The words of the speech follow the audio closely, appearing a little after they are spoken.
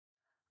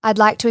I'd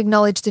like to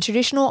acknowledge the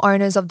traditional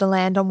owners of the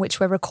land on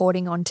which we're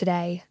recording on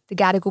today, the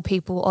Gadigal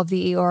people of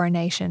the Eora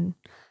Nation.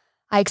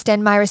 I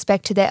extend my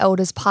respect to their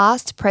elders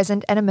past,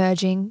 present and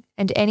emerging,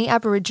 and any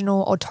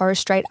Aboriginal or Torres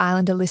Strait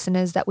Islander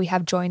listeners that we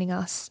have joining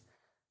us.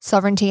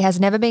 Sovereignty has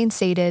never been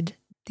ceded.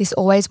 This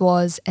always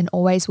was and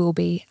always will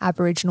be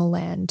Aboriginal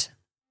land.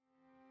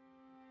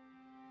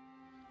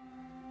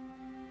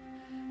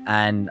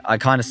 And I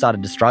kind of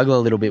started to struggle a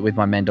little bit with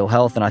my mental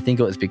health. And I think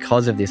it was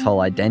because of this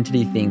whole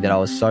identity thing that I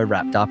was so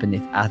wrapped up in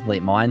this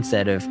athlete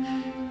mindset of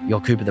you're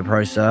Cooper the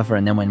pro surfer.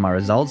 And then when my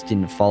results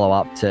didn't follow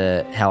up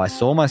to how I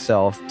saw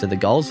myself, to the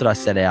goals that I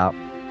set out,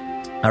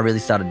 I really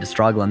started to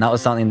struggle. And that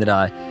was something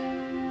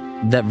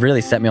that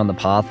really set me on the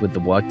path with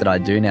the work that I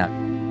do now.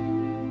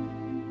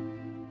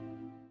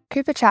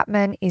 Cooper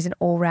Chapman is an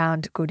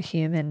all-round good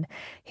human.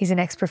 He's an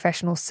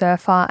ex-professional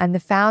surfer and the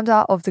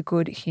founder of the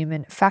Good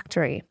Human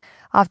Factory.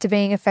 After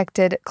being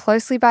affected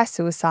closely by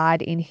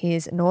suicide in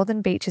his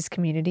Northern Beaches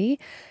community,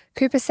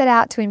 Cooper set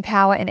out to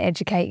empower and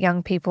educate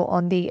young people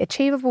on the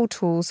achievable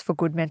tools for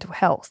good mental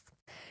health.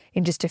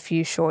 In just a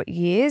few short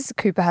years,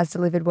 Cooper has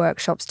delivered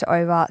workshops to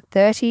over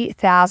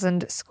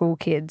 30,000 school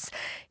kids.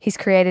 He's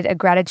created a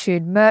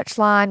gratitude merch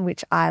line,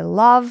 which I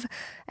love,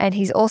 and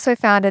he's also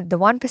founded the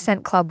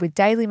 1% Club with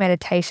daily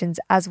meditations,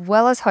 as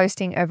well as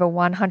hosting over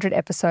 100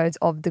 episodes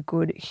of the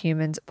Good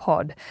Humans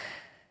pod.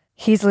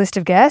 His list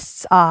of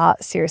guests are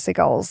seriously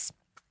goals.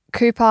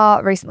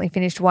 Cooper recently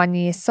finished 1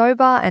 year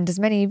sober, and as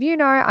many of you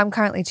know, I'm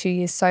currently 2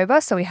 years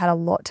sober, so we had a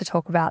lot to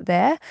talk about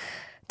there.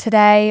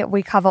 Today,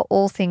 we cover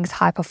all things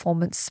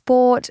high-performance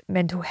sport,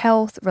 mental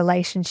health,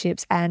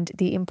 relationships, and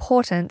the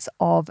importance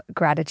of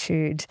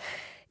gratitude.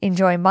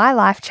 Enjoy my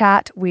life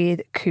chat with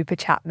Cooper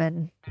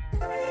Chapman.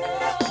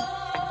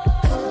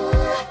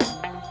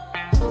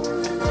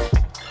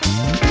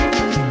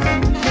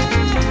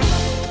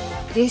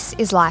 This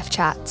is Life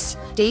Chats,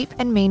 deep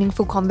and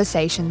meaningful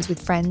conversations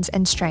with friends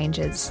and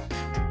strangers.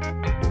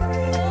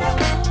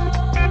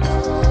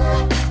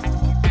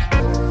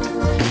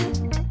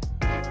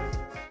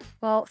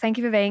 Well, thank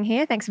you for being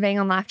here. Thanks for being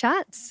on Life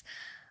Chats.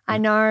 I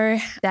know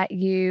that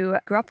you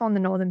grew up on the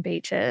Northern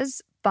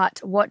Beaches, but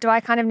what do I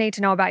kind of need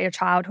to know about your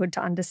childhood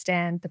to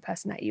understand the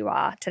person that you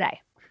are today?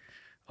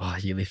 Oh,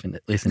 you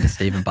listen to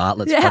Stephen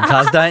Bartlett's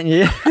podcast, don't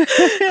you?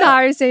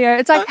 No, CEO.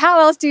 It's like,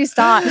 how else do you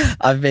start?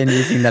 I've been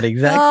using that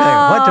exact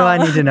thing. What do I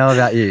need to know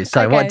about you?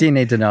 So Okay. What do you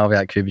need to know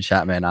about Cooper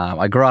Chapman?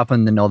 I grew up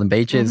in the Northern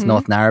Beaches,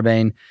 North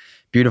Narrabeen.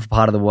 Beautiful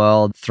part of the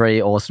world,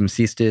 3 awesome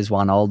sisters,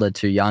 1 older,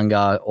 2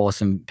 younger,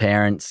 awesome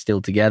parents,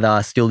 still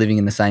together, still living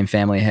in the same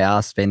family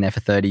house, been there for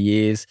 30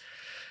 years.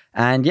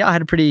 And yeah, I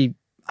had a pretty,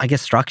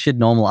 structured,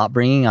 normal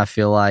upbringing. I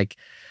feel like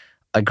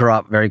I grew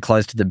up very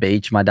close to the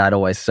beach. My dad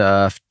always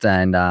surfed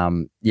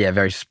and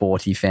very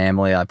sporty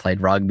family. I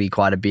played rugby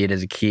quite a bit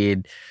as a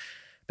kid,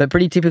 but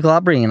pretty typical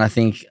upbringing. And I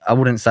think I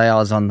wouldn't say I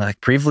was on the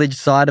privileged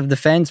side of the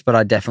fence, but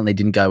I definitely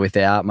didn't go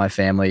without. My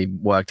family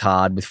worked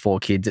hard with 4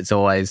 kids. It's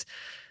always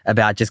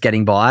about just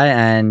getting by.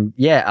 And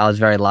yeah, I was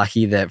very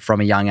lucky that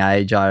from a young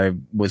age, I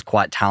was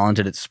quite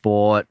talented at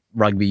sport.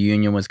 Rugby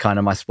union was kind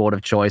of my sport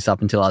of choice up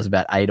until I was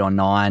about 8 or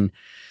 9.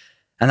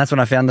 And that's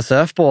when I found the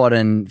surfboard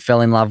and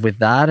fell in love with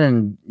that.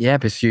 And yeah,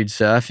 pursued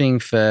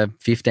surfing for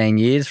 15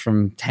 years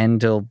from 10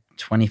 till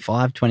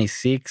 25,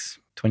 26,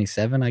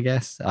 27, I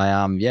guess.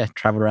 I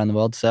traveled around the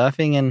world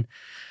surfing and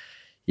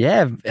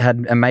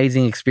had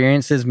amazing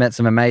experiences, met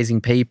some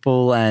amazing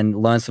people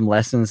and learned some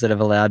lessons that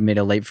have allowed me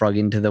to leapfrog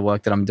into the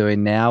work that I'm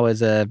doing now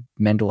as a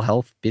mental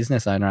health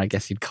business owner, I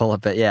guess you'd call it.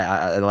 But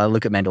yeah, I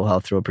look at mental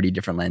health through a pretty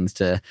different lens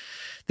to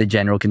the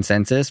general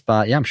consensus.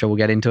 But yeah, I'm sure we'll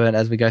get into it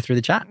as we go through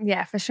the chat.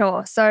 Yeah, for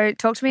sure. So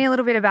talk to me a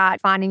little bit about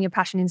finding your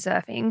passion in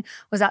surfing.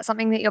 Was that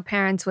something that your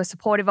parents were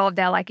supportive of?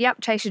 They're like,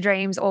 yep, chase your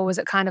dreams. Or was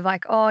it kind of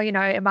like, oh,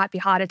 it might be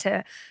harder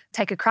to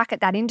take a crack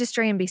at that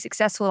industry and be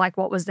successful? Like,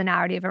 what was the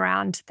narrative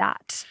around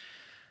that?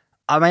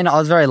 I mean, I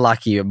was very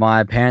lucky.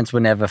 My parents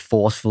were never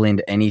forceful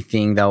into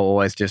anything. They were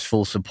always just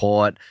full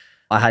support.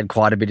 I had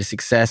quite a bit of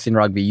success in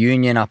rugby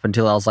union up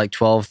until I was like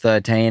 12,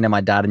 13, and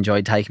my dad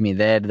enjoyed taking me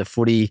there to the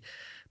footy.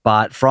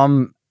 But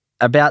from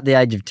about the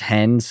age of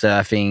 10,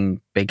 surfing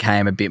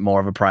became a bit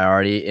more of a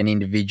priority. An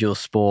individual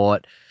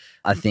sport,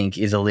 I think,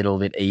 is a little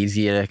bit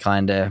easier to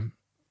kind of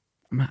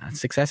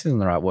success isn't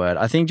the right word.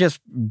 I think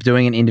just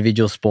doing an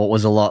individual sport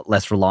was a lot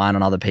less reliant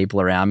on other people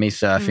around me.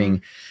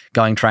 Surfing,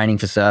 going training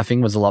for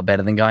surfing was a lot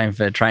better than going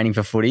for training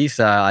for footy.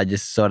 So I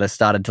just sort of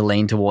started to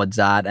lean towards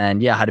that.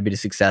 And yeah, I had a bit of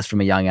success from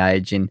a young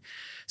age. In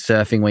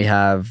surfing, we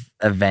have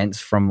events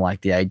from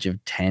like the age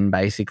of 10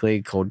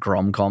 basically called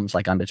Grom comps,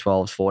 like under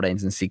 12s,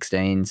 14s and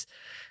 16s.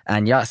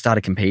 And yeah, I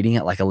started competing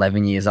at like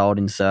 11 years old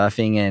in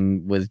surfing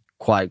and was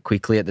quite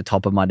quickly at the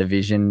top of my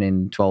division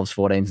in 12s,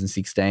 14s and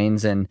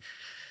 16s. And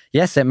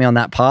yeah, set me on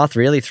that path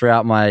really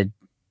throughout my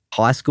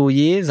high school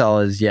years. I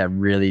was,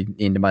 really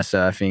into my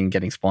surfing,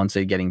 getting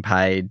sponsored, getting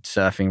paid,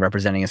 surfing,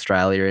 representing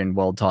Australia in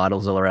world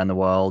titles all around the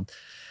world.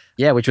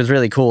 Yeah, which was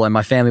really cool. And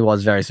my family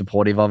was very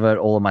supportive of it.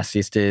 All of my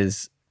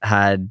sisters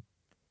had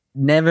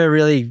never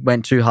really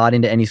went too hard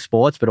into any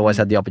sports, but always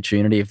had the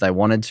opportunity if they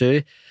wanted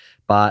to.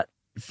 But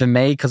for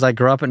me, because I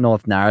grew up at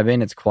North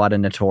Narrabeen, it's quite a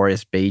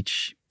notorious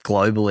beach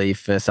globally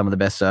for some of the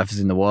best surfers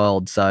in the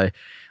world. So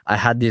I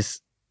had this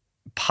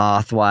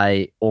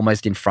pathway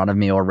almost in front of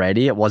me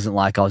already. It wasn't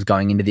like I was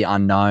going into the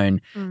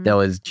unknown. There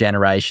was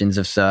generations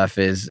of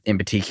surfers. In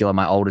particular,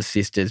 my older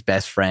sister's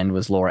best friend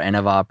was Laura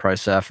Enevar, pro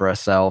surfer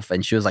herself,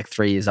 and she was like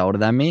 3 years older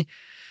than me.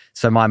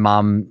 So my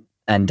mum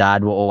and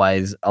dad were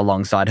always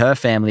alongside her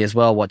family as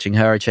well, watching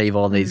her achieve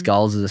all these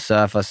goals as a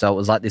surfer. So it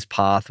was like this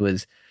path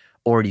was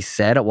already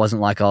set. It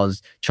wasn't like I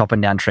was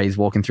chopping down trees,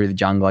 walking through the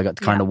jungle. I got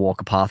to kind of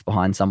walk a path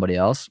behind somebody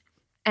else.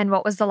 And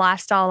what was the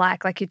lifestyle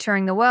like? Like, you're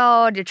touring the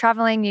world, you're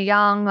traveling, you're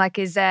young. Like,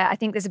 I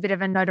think there's a bit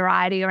of a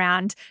notoriety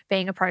around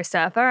being a pro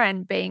surfer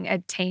and being a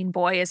teen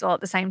boy as well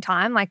at the same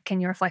time. Like, can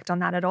you reflect on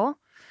that at all?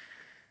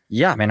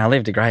 Yeah, I mean, I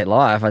lived a great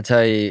life. I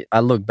tell you,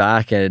 I look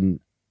back and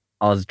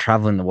I was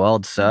traveling the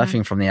world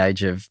surfing from the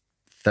age of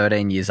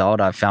 13 years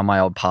old. I found my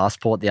old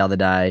passport the other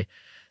day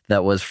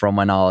that was from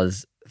when I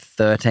was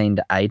 13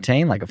 to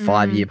 18, like a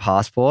 5-year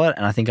passport.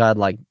 And I think I had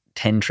like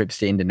 10 trips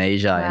to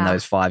Indonesia in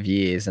those 5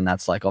 years. And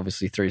that's like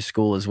obviously through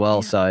school as well.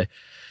 Yeah. So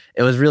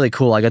it was really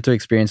cool. I got to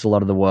experience a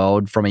lot of the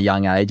world from a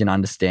young age and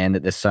understand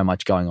that there's so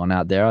much going on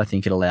out there. I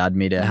think it allowed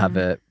me to have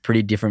a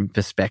pretty different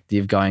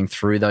perspective going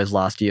through those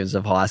last years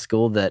of high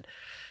school, that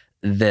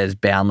there's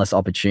boundless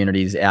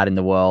opportunities out in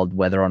the world,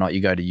 whether or not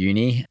you go to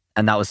uni.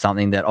 And that was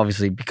something that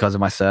obviously because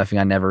of my surfing,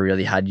 I never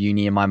really had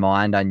uni in my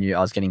mind. I knew I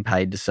was getting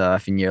paid to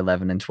surf in year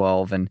 11 and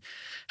 12 and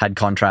had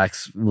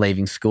contracts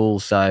leaving school.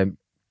 So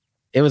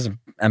it was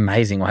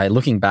amazing. Way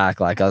looking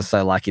back, like I was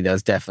so lucky. There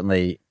was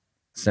definitely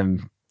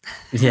some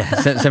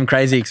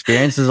crazy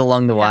experiences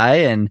along the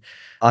way. And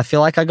I feel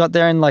like I got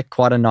there in like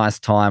quite a nice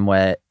time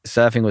where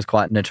surfing was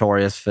quite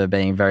notorious for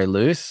being very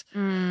loose.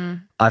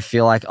 I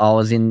feel like I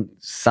was in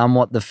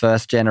somewhat the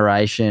first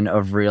generation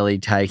of really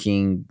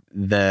taking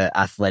the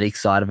athletic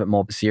side of it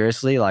more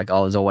seriously. Like, I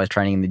was always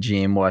training in the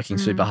gym, working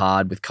super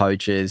hard with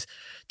coaches,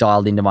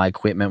 dialed into my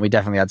equipment. We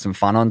definitely had some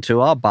fun on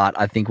tour, but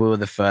I think we were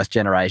the first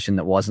generation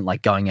that wasn't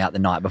like going out the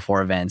night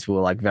before events. We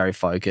were like very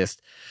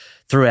focused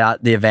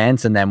throughout the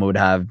events, and then we would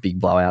have big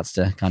blowouts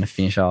to kind of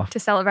finish off. To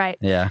celebrate.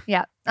 Yeah.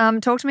 Yeah.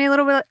 Talk to me a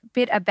little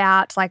bit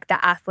about like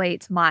the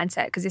athlete's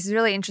mindset, because this is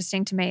really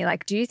interesting to me.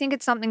 Like, do you think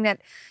it's something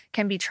that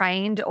can be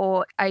trained,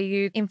 or are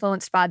you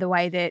influenced by the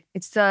way that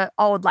it's the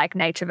old like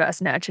nature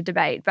versus nurture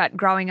debate? But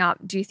growing up,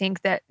 do you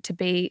think that to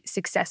be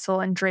successful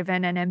and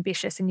driven and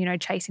ambitious and, you know,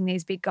 chasing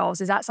these big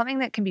goals, is that something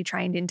that can be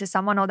trained into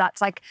someone, or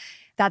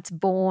that's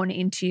born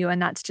into you and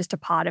that's just a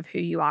part of who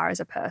you are as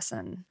a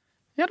person?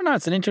 Yeah, I don't know.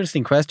 It's an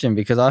interesting question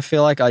because I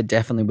feel like I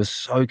definitely was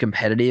so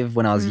competitive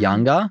when I was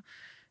younger.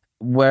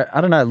 Where, I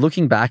don't know,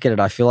 looking back at it,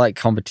 I feel like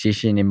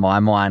competition in my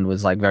mind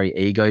was like very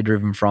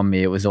ego-driven from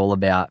me. It was all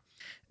about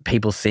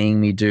people seeing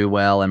me do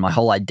well, and my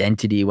whole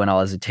identity when I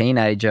was a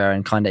teenager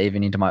and kind of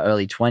even into my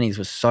early 20s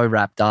was so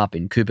wrapped up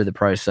in Cooper the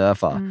pro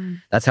surfer.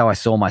 That's how I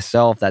saw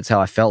myself. That's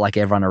how I felt like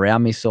everyone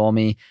around me saw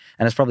me,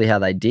 and it's probably how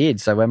they did.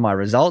 So when my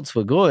results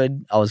were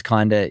good, I was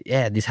kind of,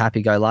 this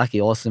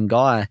happy-go-lucky, awesome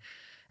guy.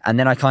 And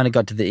then I kind of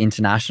got to the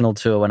international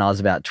tour when I was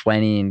about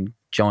 20 and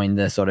joined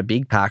the sort of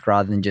big pack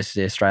rather than just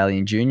the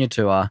Australian junior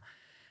tour.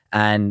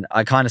 And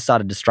I kind of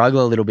started to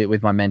struggle a little bit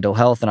with my mental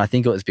health. And I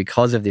think it was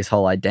because of this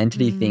whole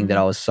identity thing that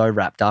I was so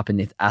wrapped up in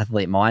this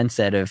athlete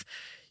mindset of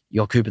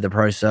you're Cooper the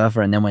pro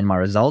surfer. And then when my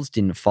results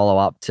didn't follow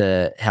up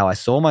to how I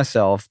saw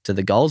myself, to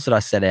the goals that I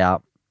set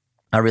out,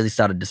 I really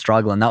started to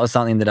struggle. And that was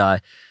something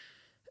that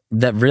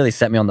really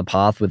set me on the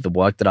path with the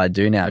work that I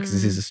do now, because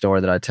this is a story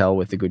that I tell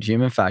with the Good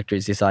Human Factor,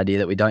 is this idea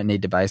that we don't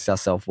need to base our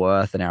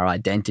self-worth and our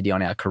identity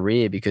on our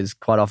career, because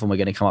quite often we're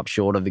going to come up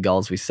short of the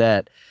goals we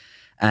set.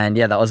 And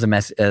yeah, that was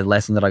a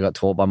lesson that I got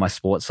taught by my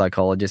sports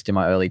psychologist in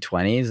my early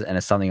 20s, and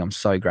it's something I'm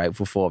so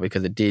grateful for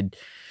because it did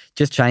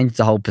just change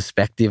the whole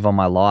perspective on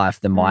my life,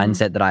 the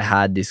mindset that I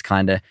had, this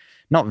kind of,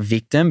 not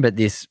victim, but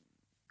this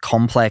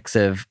complex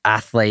of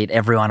athlete,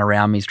 everyone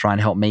around me is trying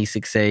to help me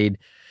succeed,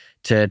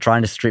 to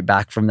trying to strip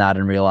back from that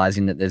and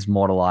realizing that there's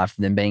more to life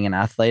than being an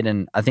athlete.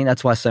 And I think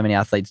that's why so many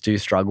athletes do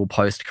struggle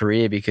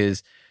post-career,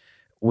 because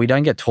we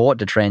don't get taught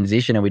to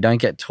transition and we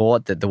don't get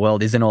taught that the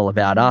world isn't all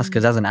about us.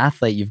 Because as an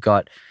athlete, you've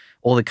got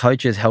all the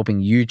coaches helping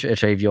you to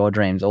achieve your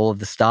dreams, all of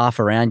the staff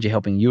around you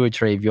helping you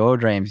achieve your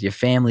dreams, your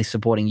family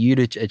supporting you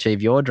to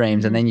achieve your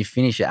dreams, and then you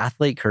finish your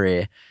athlete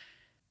career.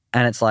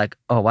 And it's like,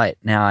 oh, wait,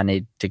 now I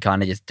need to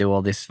kind of just do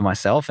all this for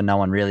myself and no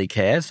one really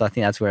cares. So I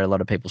think that's where a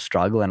lot of people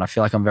struggle. And I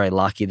feel like I'm very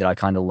lucky that I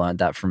kind of learned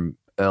that from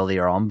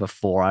earlier on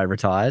before I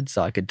retired,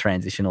 so I could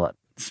transition a lot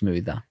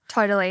smoother.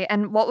 Totally.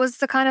 And what was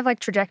the kind of like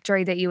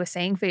trajectory that you were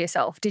seeing for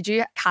yourself? Did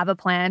you have a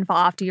plan for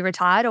after you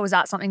retired, or was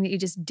that something that you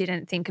just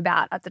didn't think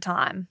about at the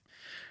time?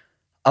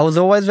 I was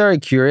always very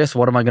curious,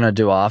 what am I going to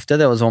do after?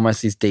 There was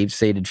almost this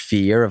deep-seated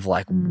fear of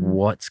like,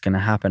 what's going to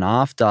happen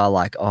after?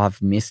 Like, oh,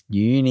 I've missed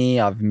uni.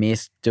 I've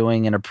missed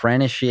doing an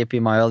apprenticeship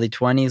in my early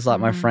 20s like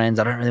my friends.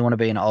 I don't really want to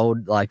be an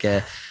old, like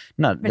a...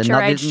 Mature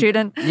age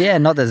student. Yeah,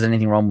 not there's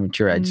anything wrong with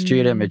mature age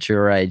student,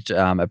 mature age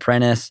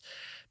apprentice.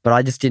 But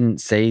I just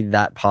didn't see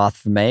that path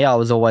for me. I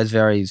was always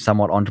very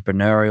somewhat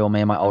entrepreneurial.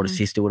 Me and my older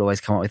sister would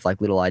always come up with like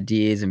little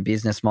ideas and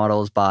business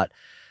models. But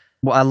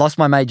I lost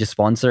my major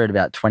sponsor at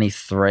about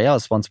 23. I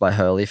was sponsored by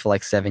Hurley for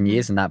like 7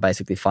 years, and that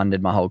basically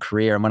funded my whole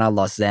career. And when I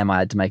lost them, I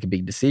had to make a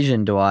big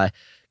decision. Do I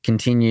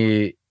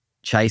continue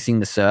chasing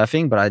the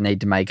surfing, but I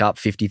need to make up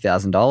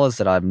 $50,000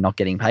 that I'm not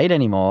getting paid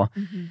anymore,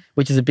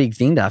 which is a big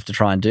thing to have to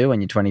try and do when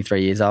you're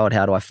 23 years old.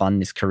 How do I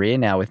fund this career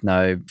now with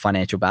no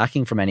financial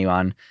backing from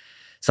anyone?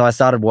 So I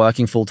started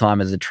working full-time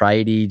as a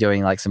tradie,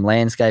 doing like some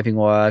landscaping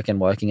work and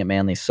working at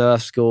Manly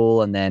Surf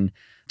School, and then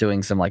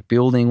doing some like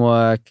building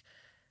work.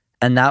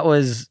 And that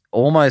was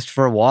almost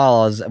for a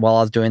while. While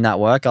I was doing that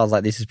work, I was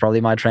like, this is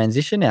probably my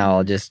transition now.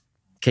 I'll just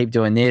keep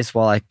doing this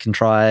while I can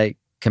try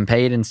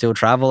compete and still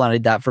travel. I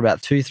did that for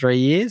about 2-3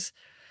 years.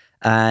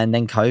 And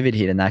then COVID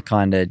hit, and that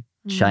kind of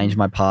changed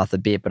my path a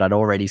bit. But I'd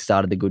already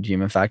started the Good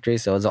Human Factory.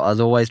 So I was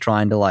always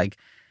trying to like,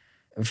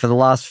 for the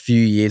last few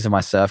years of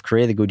my surf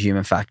career, the Good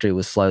Human Factory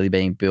was slowly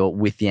being built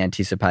with the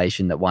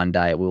anticipation that one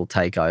day it will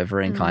take over,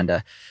 and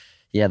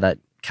that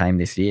came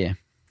this year.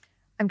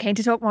 I'm keen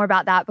to talk more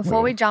about that.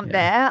 Before we jump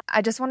there,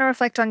 I just want to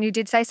reflect on, you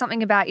did say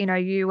something about,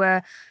 you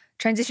were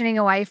transitioning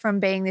away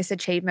from being this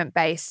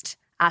achievement-based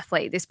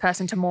athlete, this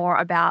person, to more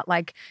about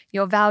like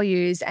your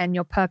values and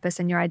your purpose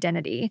and your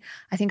identity.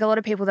 I think a lot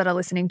of people that are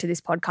listening to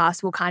this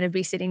podcast will kind of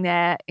be sitting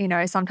there,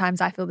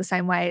 sometimes I feel the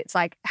same way. It's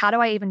like, how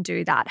do I even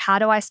do that? How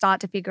do I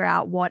start to figure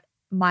out what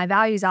my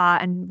values are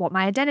and what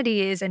my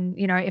identity is? And,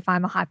 if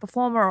I'm a high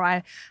performer, or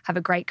I have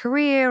a great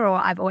career, or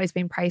I've always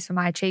been praised for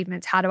my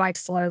achievements, how do I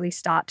slowly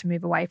start to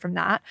move away from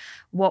that?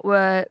 What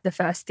were the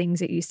first things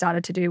that you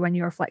started to do when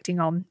you're reflecting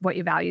on what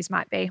your values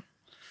might be?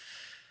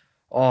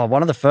 Oh,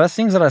 one of the first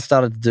things that I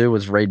started to do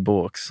was read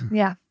books.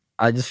 Yeah.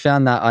 I just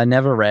found that I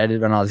never read it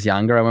when I was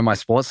younger. And when my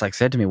sports psych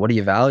said to me, what do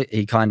you value?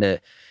 He kind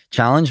of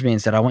challenged me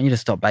and said, I want you to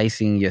stop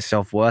basing your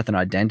self-worth and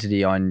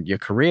identity on your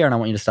career, and I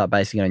want you to start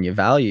basing it on your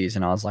values.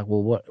 And I was like,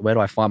 well, where do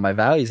I find my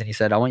values? And he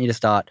said, I want you to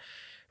start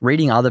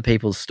reading other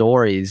people's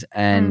stories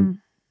and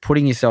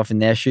putting yourself in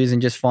their shoes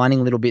and just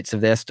finding little bits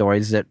of their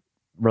stories that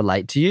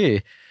relate to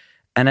you.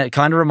 And it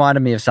kind of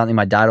reminded me of something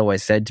my dad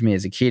always said to me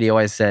as a kid. He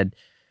always said,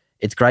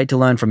 it's great to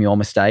learn from your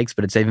mistakes,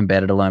 but it's even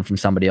better to learn from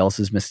somebody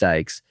else's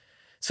mistakes.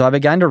 So I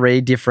began to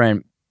read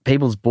different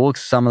people's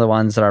books. Some of the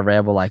ones that I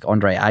read were like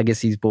Andre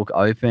Agassi's book,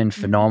 Open,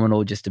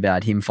 phenomenal, just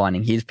about him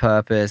finding his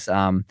purpose.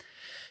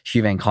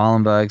 Hugh Van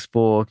Cuylenberg's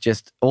book,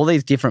 just all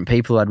these different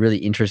people who had really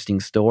interesting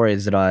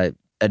stories that I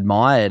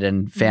admired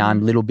and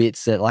found little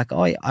bits that like,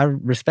 oh, I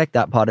respect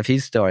that part of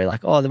his story.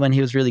 Like, oh, when he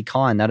was really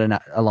kind,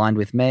 that aligned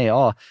with me.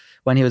 Oh,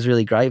 when he was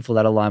really grateful,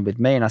 that aligned with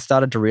me. And I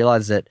started to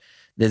realize that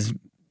there's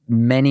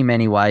many,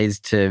 many ways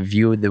to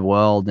view the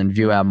world and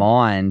view our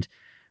mind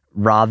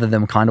rather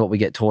than kind of what we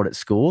get taught at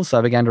school. So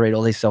I began to read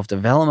all these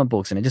self-development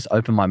books, and it just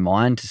opened my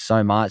mind to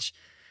so much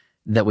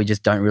that we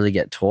just don't really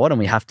get taught, and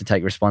we have to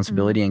take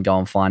responsibility and go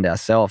and find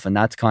ourselves. And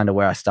that's kind of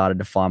where I started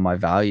to find my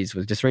values,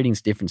 was just reading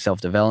different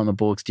self-development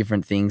books,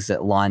 different things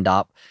that lined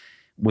up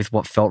with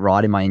what felt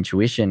right in my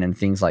intuition, and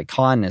things like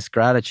kindness,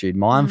 gratitude,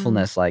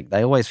 mindfulness. Like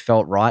they always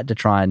felt right to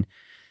try and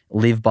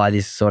live by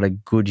this sort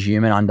of good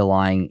human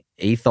underlying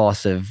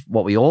ethos of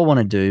what we all want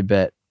to do,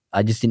 but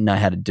I just didn't know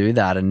how to do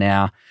that. And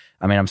now,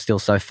 I mean, I'm still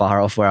so far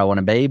off where I want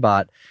to be,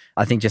 but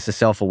I think just the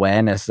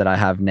self-awareness that I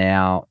have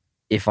now,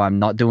 if I'm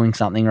not doing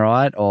something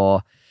right,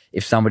 or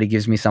if somebody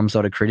gives me some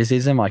sort of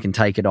criticism, I can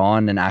take it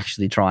on and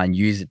actually try and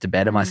use it to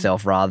better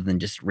myself rather than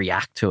just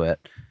react to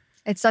it.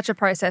 It's such a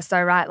process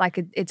though, right? Like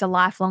it's a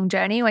lifelong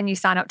journey when you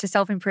sign up to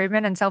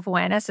self-improvement and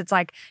self-awareness. It's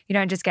like you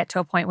don't just get to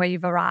a point where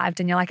you've arrived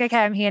and you're like, okay,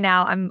 I'm here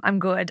now, I'm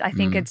good. I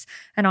think it's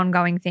an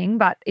ongoing thing.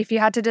 But if you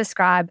had to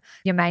describe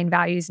your main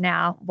values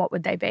now, what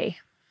would they be?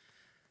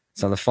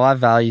 So the 5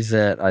 values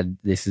that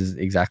this is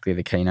exactly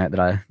the keynote that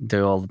I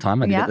do all the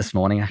time. I did it this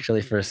morning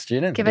actually for a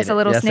student. Give us a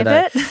little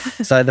snippet.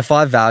 So the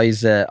 5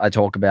 values that I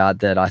talk about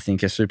that I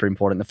think are super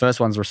important. The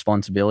first one's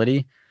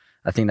responsibility.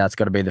 I think that's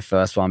got to be the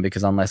first one,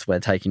 because unless we're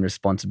taking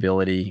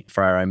responsibility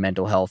for our own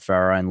mental health, for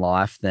our own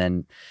life,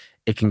 then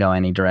it can go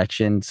any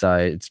direction. So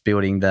it's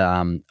building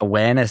the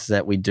awareness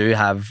that we do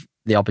have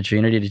the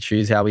opportunity to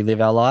choose how we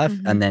live our life,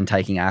 and then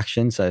taking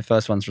action. So the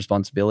first one's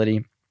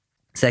responsibility.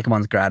 Second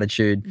one's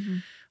gratitude.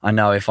 I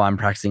know if I'm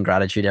practicing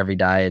gratitude every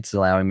day, it's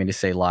allowing me to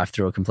see life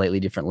through a completely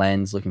different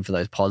lens, looking for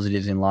those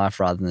positives in life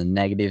rather than the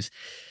negatives.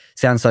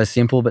 Sounds so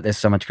simple, but there's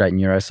so much great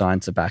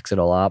neuroscience that backs it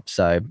all up.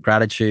 So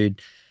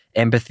gratitude,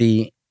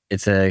 empathy.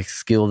 It's a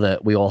skill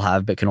that we all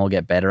have but can all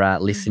get better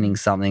at. Listening,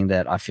 something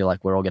that I feel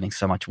like we're all getting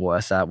so much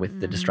worse at with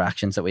the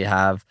distractions that we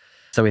have.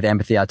 So with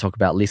empathy, I talk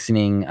about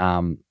listening,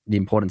 the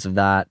importance of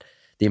that,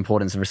 the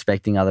importance of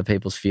respecting other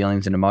people's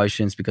feelings and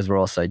emotions, because we're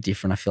all so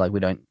different. I feel like we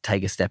don't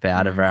take a step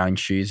out of our own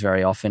shoes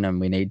very often,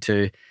 and we need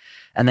to.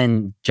 And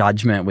then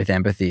judgment with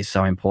empathy is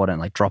so important,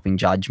 like dropping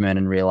judgment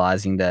and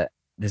realizing that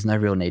there's no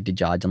real need to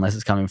judge unless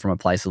it's coming from a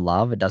place of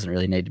love. It doesn't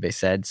really need to be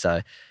said.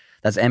 So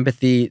that's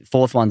empathy.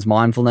 Fourth one's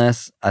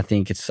mindfulness. I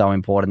think it's so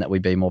important that we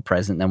be more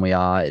present than we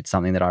are. It's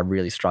something that I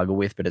really struggle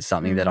with, but it's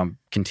something that I'm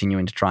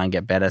continuing to try and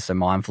get better. So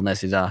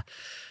mindfulness is a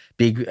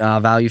big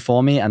value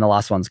for me. And the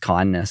last one's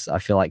kindness. I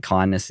feel like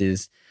kindness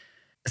is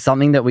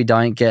something that we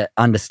don't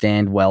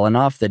understand well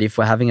enough, that if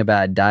we're having a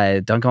bad day,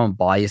 don't go and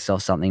buy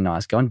yourself something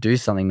nice. Go and do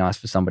something nice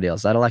for somebody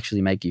else. That'll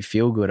actually make you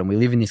feel good. And we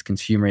live in this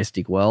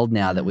consumeristic world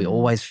now that we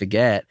always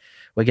forget.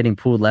 We're getting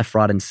pulled left,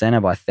 right, and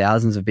center by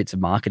thousands of bits of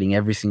marketing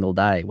every single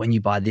day. When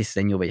you buy this,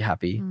 then you'll be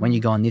happy. When you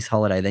go on this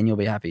holiday, then you'll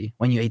be happy.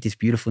 When you eat this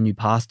beautiful new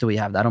pasta we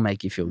have, that'll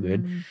make you feel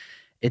good.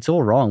 It's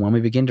all wrong. When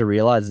we begin to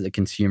realize that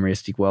the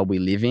consumeristic world we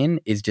live in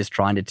is just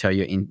trying to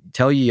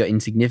tell you you're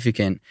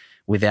insignificant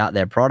without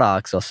their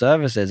products or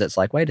services, it's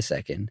like, wait a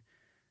second.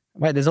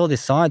 Wait, there's all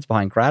this science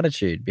behind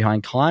gratitude,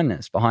 behind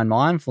kindness, behind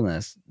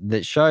mindfulness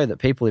that show that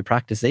people who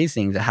practice these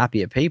things are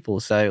happier people.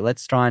 So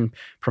let's try and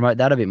promote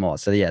that a bit more.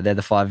 So yeah, they're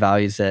the 5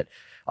 values that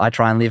I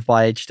try and live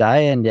by each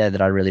day, and yeah,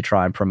 that I really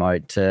try and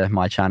promote to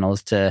my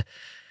channels, to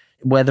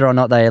whether or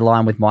not they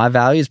align with my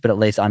values, but at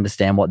least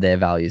understand what their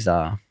values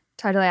are.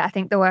 Totally. I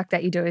think the work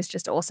that you do is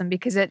just awesome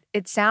because it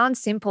sounds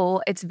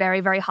simple. It's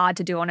very, very hard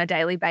to do on a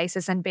daily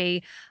basis and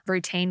be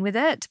routine with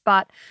it.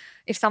 But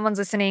if someone's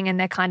listening and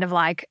they're kind of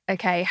like,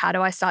 okay, how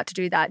do I start to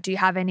do that? Do you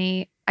have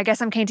any, I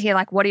guess I'm keen to hear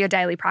like, what are your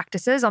daily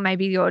practices or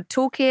maybe your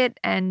toolkit,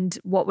 and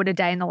what would a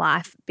day in the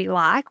life be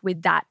like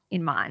with that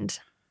in mind?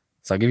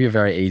 So I'll give you a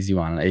very easy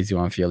one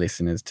for your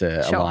listeners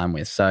to align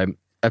with. So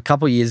a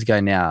couple of years ago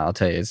now, I'll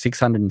tell you,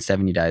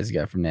 670 days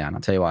ago from now, and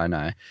I'll tell you why I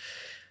know.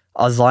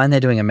 I was lying there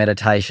doing a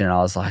meditation and I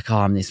was like, oh,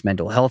 I'm this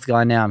mental health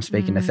guy now. I'm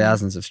speaking to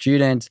thousands of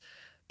students,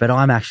 but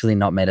I'm actually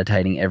not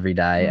meditating every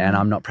day and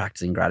I'm not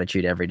practicing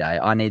gratitude every day.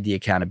 I need the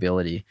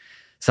accountability.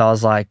 So I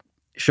was like,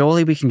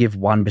 surely we can give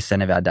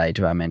 1% of our day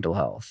to our mental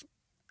health.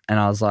 And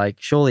I was like,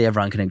 surely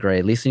everyone can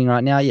agree. Listening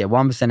right now,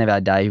 1% of our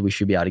day we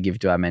should be able to give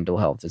to our mental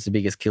health. It's the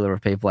biggest killer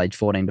of people aged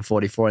 14 to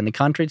 44 in the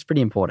country. It's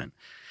pretty important.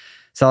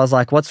 So I was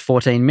like, what's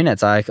 14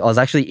 minutes? I was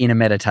actually in a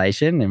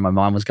meditation and my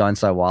mind was going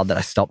so wild that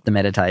I stopped the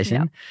meditation.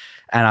 Yeah.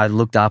 And I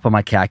looked up on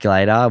my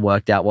calculator,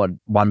 worked out what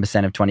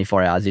 1% of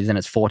 24 hours is, and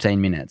it's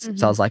 14 minutes.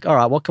 So I was like, all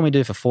right, what can we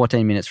do for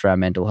 14 minutes for our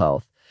mental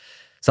health?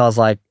 So I was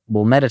like,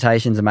 well,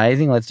 meditation's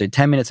amazing. Let's do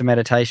 10 minutes of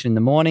meditation in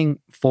the morning,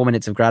 4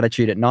 minutes of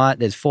gratitude at night.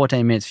 There's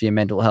 14 minutes for your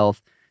mental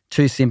health.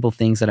 2 simple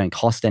things that don't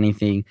cost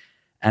anything.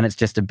 And it's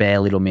just a bare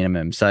little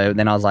minimum. So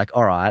then I was like,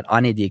 all right, I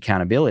need the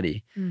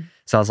accountability.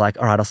 So I was like,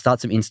 all right, I'll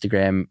start an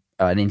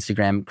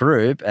Instagram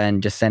group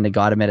and just send a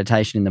guided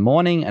meditation in the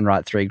morning and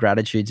write 3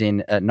 gratitudes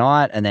in at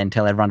night and then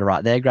tell everyone to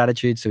write their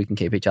gratitude so we can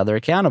keep each other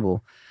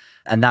accountable.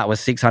 And that was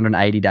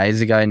 680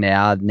 days ago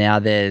now. Now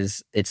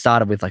it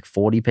started with like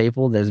 40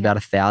 people. There's about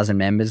 1,000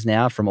 members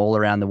now from all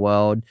around the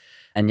world.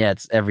 And yeah,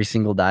 it's every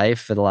single day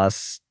for the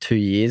last 2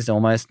 years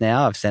almost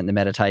now. I've sent the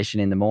meditation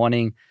in the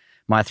morning,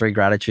 my 3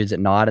 gratitudes at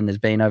night, and there's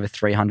been over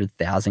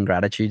 300,000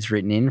 gratitudes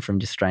written in from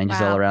just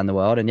strangers all around the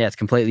world. And yeah, it's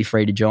completely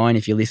free to join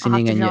if you're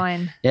listening.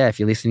 If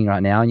you're listening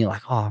right now and you're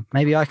like, oh,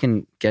 maybe I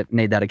can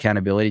need that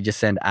accountability, just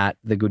send at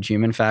The Good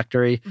Human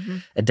Factory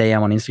a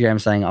DM on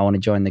Instagram saying I want to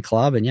join the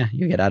club, and yeah,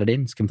 you get added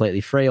in. It's completely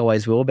free,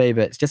 always will be,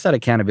 but it's just that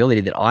accountability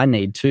that I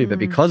need too. But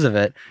because of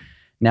it,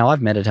 now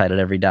I've meditated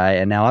every day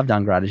and now I've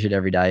done gratitude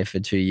every day for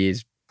 2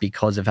 years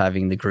because of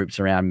having the groups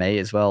around me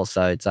as well.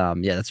 So it's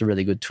that's a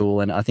really good tool,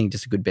 and I think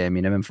just a good bare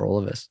minimum for all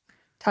of us.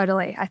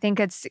 Totally. I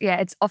think it's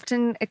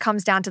often it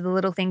comes down to the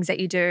little things that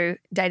you do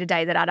day to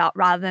day that add up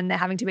rather than there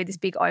having to be this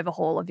big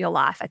overhaul of your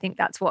life. I think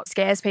that's what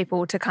scares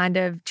people to kind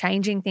of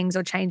changing things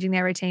or changing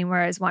their routine,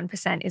 whereas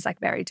 1% is like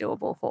very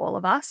doable for all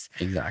of us.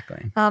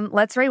 Exactly.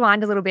 Let's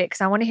rewind a little bit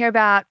because I want to hear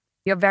about,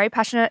 you're very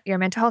passionate, you're a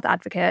mental health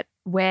advocate.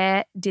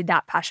 Where did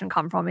that passion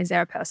come from? Is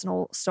there a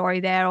personal story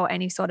there or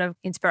any sort of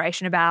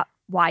inspiration about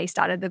why you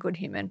started the Good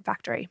Human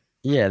Factory?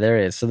 Yeah, there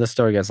is. So the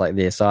story goes like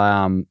this.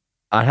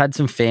 I had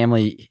some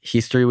family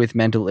history with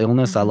mental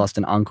illness. I lost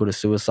an uncle to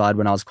suicide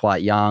when I was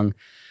quite young,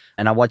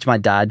 and I watched my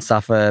dad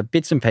suffer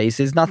bits and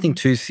pieces, nothing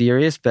too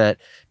serious, but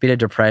a bit of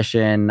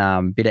depression,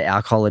 bit of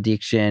alcohol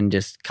addiction,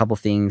 just a couple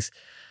things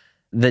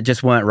that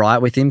just weren't right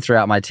with him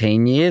throughout my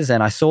teen years.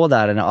 And I saw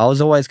that, and I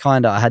was always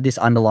I had this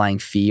underlying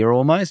fear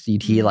almost.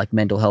 You'd hear like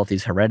mental health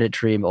is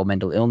hereditary or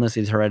mental illness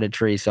is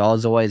hereditary. So I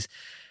was always,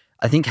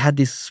 I think, had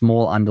this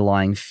small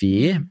underlying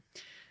fear.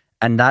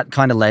 And that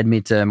kind of led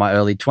me to my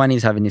early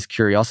 20s having this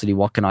curiosity,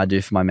 what can I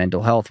do for my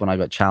mental health? When I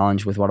got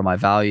challenged with one of my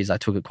values, I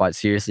took it quite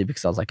seriously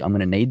because I was like, I'm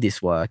going to need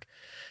this work.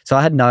 So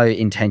I had no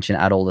intention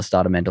at all to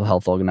start a mental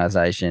health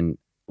organization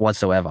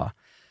whatsoever.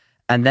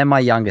 And then my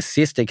younger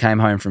sister came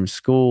home from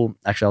school.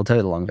 Actually, I'll tell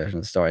you the long version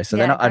of the story. So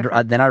then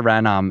I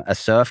ran a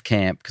surf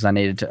camp because I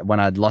needed to, when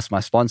I'd lost my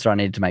sponsor, I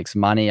needed to make some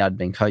money. I'd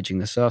been coaching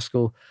the surf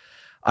school.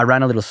 I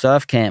ran a little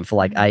surf camp for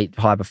like 8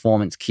 high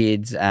performance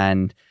kids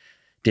and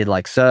did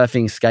like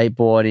surfing,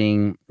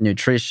 skateboarding,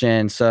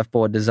 nutrition,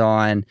 surfboard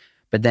design.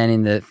 But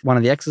then one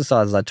of the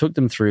exercises I took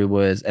them through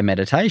was a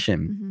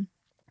meditation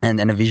and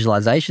then a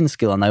visualization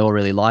skill. And they all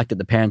really liked it.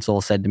 The parents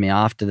all said to me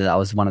after that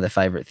was one of their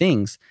favorite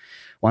things.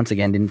 Once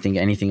again, didn't think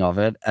anything of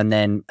it. And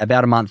then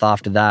about a month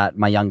after that,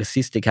 my younger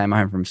sister came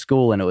home from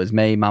school and it was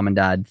me, mum and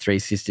dad, 3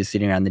 sisters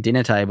sitting around the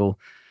dinner table.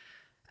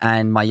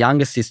 And my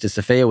younger sister,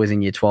 Sophia, was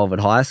in year 12 at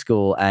high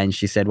school, and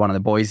she said one of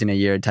the boys in her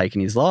year had taken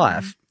his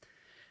life.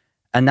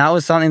 And that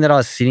was something that I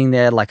was sitting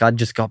there, like I'd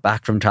just got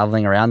back from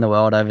traveling around the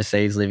world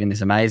overseas, living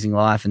this amazing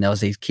life. And there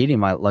was this kid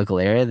in my local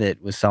area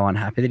that was so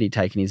unhappy that he'd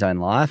taken his own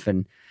life.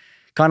 And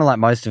kind of like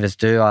most of us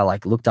do, I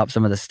like looked up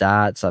some of the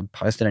stats. I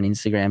posted an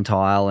Instagram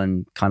tile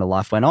and kind of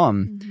life went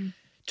on. Mm-hmm.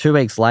 2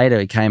 weeks later,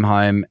 he came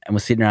home and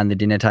was sitting around the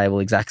dinner table,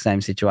 exact same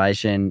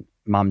situation.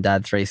 Mum,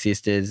 dad, 3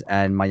 sisters.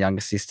 And my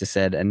younger sister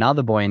said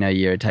another boy in her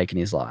year had taken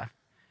his life.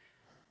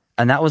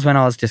 And that was when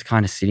I was just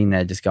kind of sitting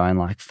there just going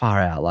like,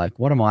 far out, like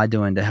what am I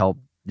doing to help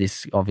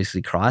this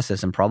obviously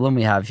crisis and problem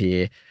we have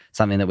here,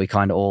 something that we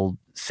kind of all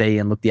see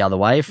and look the other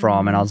way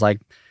from. And I was like,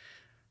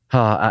 oh,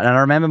 and I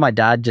remember my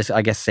dad just,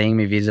 I guess, seeing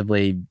me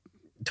visibly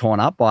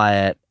torn up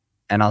by it.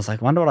 And I was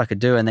like, wonder what I could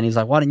do. And then he's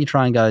like, why don't you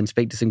try and go and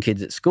speak to some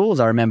kids at schools?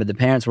 I remember the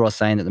parents were all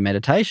saying that the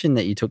meditation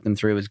that you took them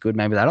through was good.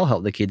 Maybe that'll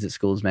help the kids at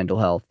school's mental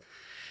health.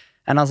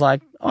 And I was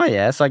like, oh,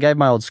 yeah. So I gave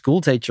my old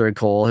school teacher a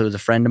call, who was a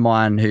friend of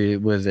mine who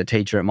was a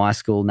teacher at my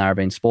school,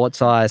 Narrabeen Sports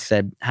High.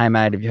 Said, hey,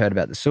 mate, have you heard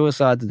about the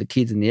suicides of the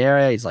kids in the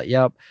area? He's like,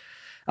 yep.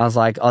 I was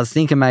like, I was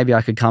thinking maybe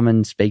I could come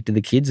and speak to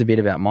the kids a bit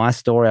about my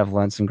story. I've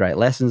learned some great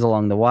lessons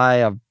along the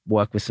way. I've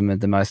worked with some of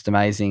the most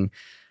amazing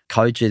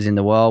coaches in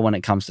the world when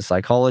it comes to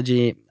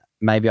psychology.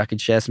 Maybe I could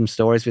share some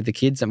stories with the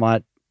kids that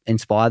might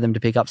inspire them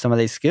to pick up some of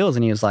these skills.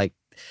 And he was like,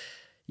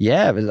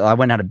 yeah, I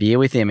went and had a beer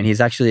with him, and he's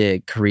actually a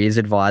careers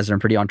advisor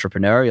and pretty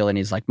entrepreneurial. And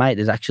he's like, mate,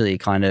 there's actually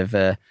kind of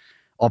a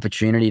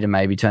opportunity to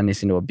maybe turn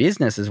this into a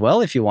business as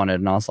well if you wanted.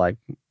 And I was like,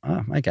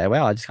 oh, okay,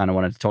 well, I just kind of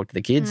wanted to talk to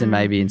the kids and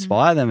maybe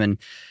inspire them. And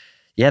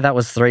yeah, that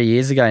was 3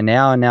 years ago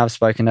now. And now I've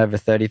spoken to over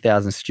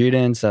 30,000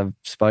 students. I've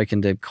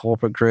spoken to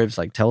corporate groups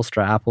like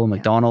Telstra, Apple,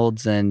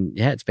 McDonald's. And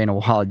yeah, it's been a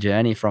wild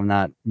journey from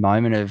that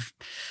moment of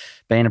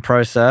being a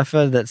pro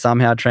surfer that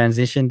somehow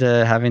transitioned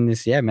to having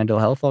this, mental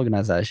health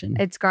organization.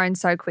 It's grown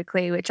so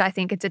quickly, which I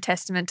think it's a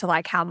testament to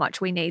like how much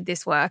we need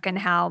this work and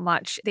how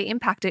much the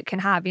impact it can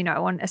have, you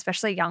know, on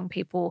especially young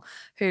people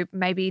who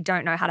maybe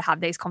don't know how to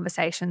have these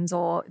conversations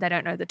or they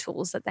don't know the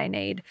tools that they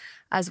need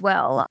as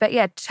well. But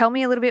yeah, tell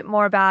me a little bit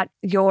more about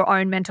your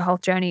own mental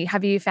health journey.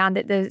 Have you found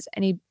that there's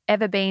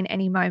ever been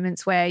any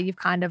moments where you've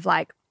kind of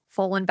like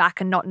fallen back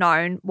and not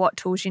known what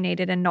tools you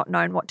needed and not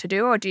known what to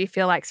do? Or do you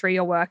feel like through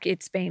your work,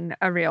 it's been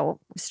a real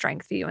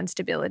strength for you and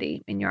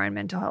stability in your own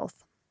mental health?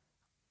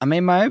 I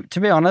mean, to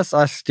be honest,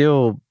 I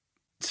still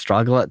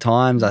struggle at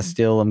times. I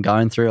still am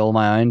going through all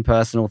my own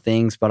personal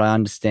things, but I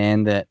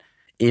understand that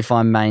if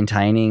I'm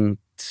maintaining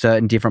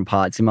certain different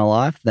parts in my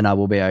life, then I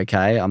will be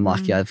okay. I'm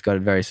lucky I've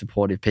got very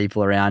supportive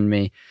people around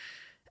me.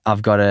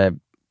 I've got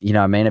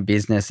I'm in a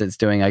business that's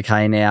doing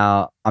okay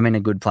now. I'm in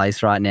a good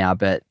place right now,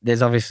 but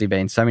there's obviously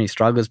been so many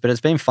struggles. But it's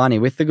been funny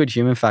with the Good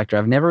Human Factor.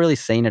 I've never really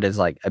seen it as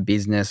like a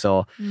business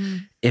or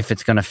if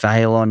it's going to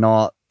fail or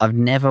not. I've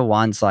never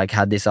once like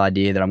had this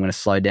idea that I'm going to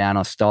slow down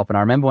or stop. And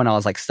I remember when I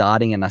was like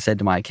starting and I said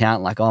to my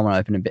accountant, like, oh, I want to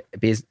open a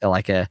business,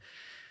 like a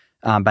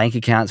bank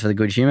accounts for the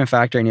Good Human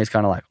Factor. And he was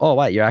kind of like, oh,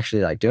 wait, you're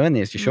actually like doing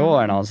this, you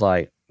sure? And I was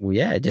like, well,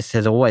 yeah, it just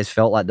has always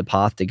felt like the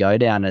path to go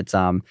down. It's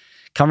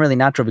come really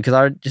natural because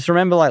I just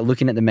remember like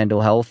looking at the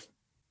mental health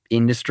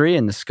industry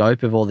and the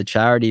scope of all the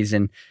charities,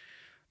 and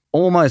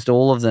almost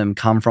all of them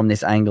come from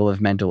this angle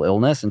of mental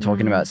illness and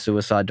talking about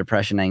suicide,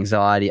 depression,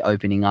 anxiety,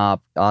 opening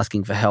up,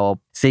 asking for help,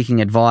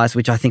 seeking advice,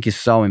 which I think is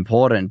so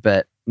important.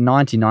 But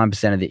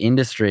 99% of the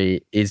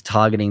industry is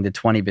targeting the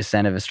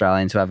 20% of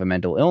Australians who have a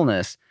mental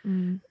illness.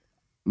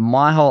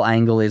 My whole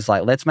angle is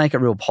like, let's make it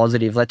real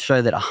positive. Let's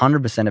show that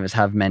 100% of us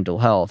have mental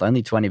health.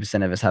 Only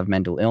 20% of us have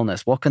mental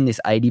illness. What can this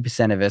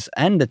 80% of us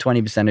and the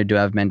 20% who do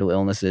have mental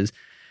illnesses,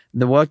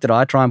 the work that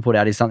I try and put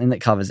out is something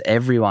that covers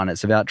everyone.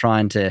 It's about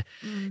trying to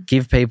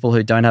give people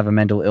who don't have a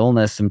mental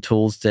illness some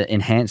tools to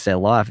enhance their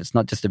life. It's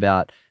not just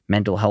about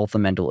mental health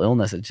and mental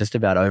illness. It's just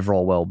about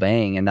overall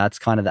well-being. And that's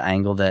kind of the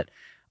angle that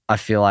I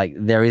feel like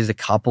there is a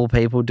couple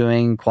people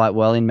doing quite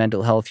well in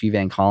mental health. Hugh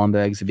Van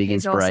Cuylenberg's a big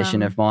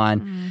inspiration of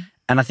mine.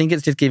 And I think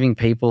it's just giving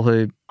people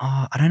who,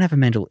 I don't have a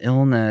mental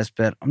illness,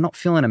 but I'm not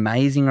feeling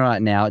amazing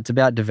right now. It's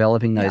about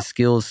developing those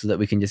skills so that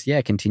we can just,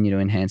 continue to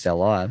enhance our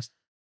lives.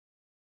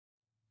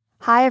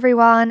 Hi,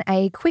 everyone.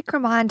 A quick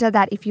reminder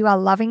that if you are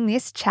loving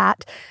this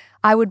chat,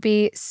 I would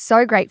be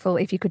so grateful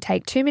if you could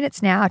take 2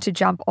 minutes now to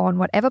jump on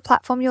whatever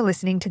platform you're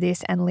listening to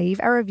this and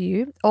leave a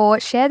review or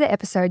share the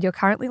episode you're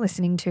currently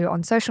listening to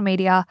on social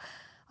media.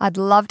 I'd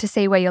love to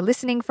see where you're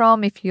listening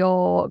from. If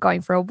you're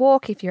going for a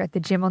walk, if you're at the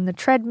gym on the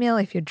treadmill,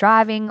 if you're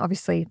driving.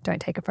 Obviously, don't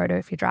take a photo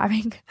if you're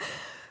driving.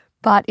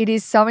 But it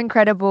is so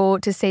incredible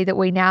to see that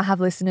we now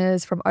have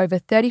listeners from over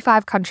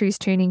 35 countries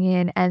tuning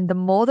in. And the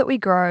more that we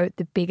grow,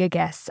 the bigger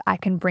guests I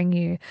can bring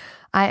you.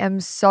 I am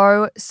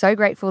so, so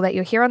grateful that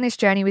you're here on this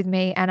journey with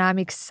me. And I'm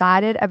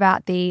excited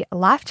about the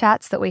live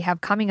chats that we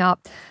have coming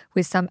up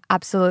with some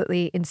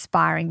absolutely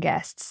inspiring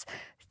guests.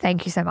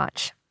 Thank you so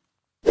much.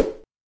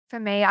 For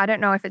me, I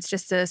don't know if it's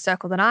just a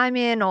circle that I'm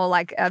in or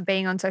like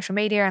being on social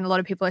media, and a lot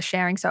of people are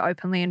sharing so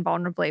openly and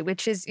vulnerably,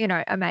 which is,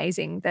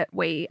 amazing that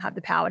we have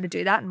the power to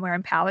do that and we're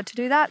empowered to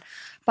do that.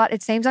 But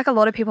it seems like a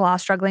lot of people are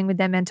struggling with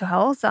their mental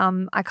health.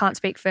 I can't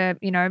speak for,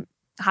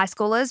 high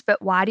schoolers,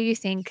 but why do you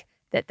think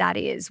that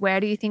is? Where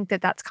do you think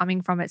that that's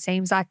coming from? It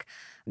seems like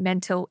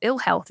mental ill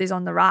health is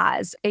on the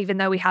rise. Even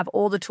though we have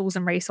all the tools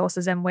and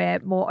resources and we're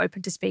more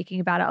open to speaking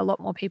about it, a lot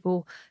more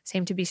people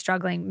seem to be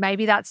struggling.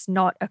 Maybe that's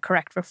not a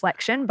correct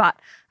reflection, but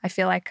I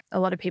feel like a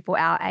lot of people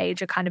our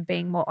age are kind of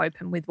being more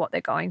open with what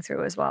they're going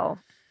through as well.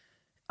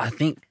 I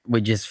think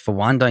we just, for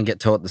one, don't get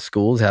taught at the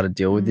schools how to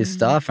deal with this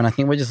stuff. And I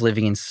think we're just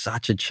living in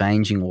such a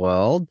changing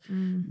world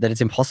that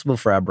it's impossible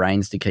for our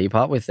brains to keep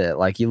up with it.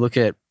 Like, you look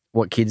at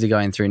what kids are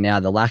going through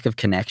now, the lack of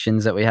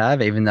connections that we have,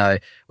 even though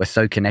we're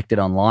so connected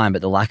online,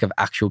 but the lack of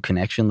actual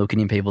connection, looking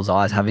in people's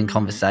eyes, having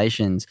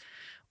conversations,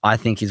 I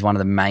think is one of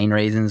the main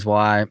reasons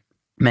why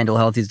mental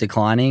health is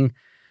declining.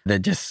 The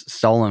just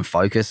stolen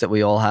focus that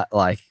we all have,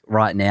 like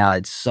right now,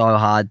 it's so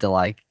hard to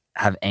like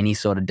have any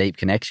sort of deep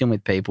connection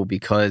with people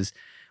because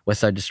we're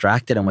so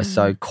distracted and we're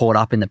so caught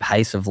up in the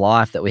pace of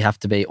life that we have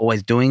to be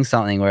always doing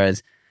something.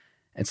 Whereas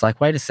it's like,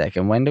 wait a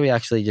second, when do we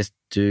actually just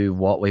do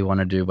what we want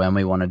to do when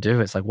we want to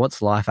do? It's like,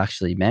 what's life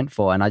actually meant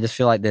for? And I just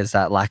feel like there's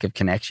that lack of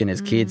connection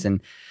as kids.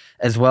 And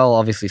as well,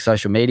 obviously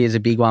social media is a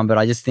big one, but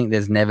I just think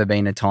there's never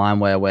been a time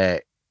where we're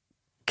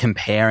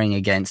comparing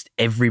against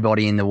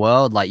everybody in the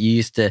world. Like, you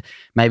used to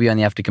maybe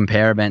only have to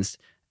compare against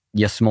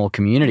your small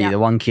community, the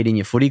one kid in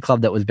your footy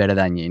club that was better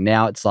than you.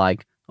 Now it's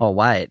like, oh,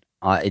 wait,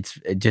 it's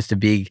just a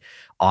big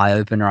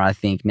eye-opener, I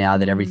think, now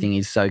that everything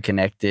is so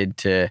connected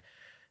to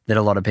that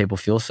a lot of people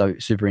feel so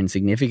super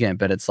insignificant.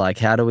 But it's like,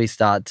 how do we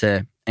start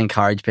to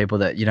encourage people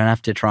that you don't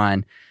have to try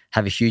and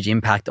have a huge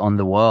impact on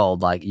the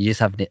world? Like, you just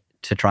have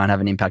to try and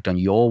have an impact on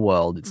your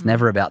world. It's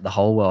never about the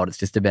whole world. It's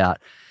just about,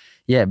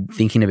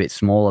 thinking a bit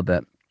smaller.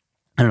 But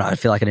I don't know, I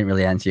feel like I didn't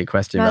really answer your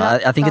question. No,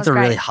 but I think it's a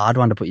great. really hard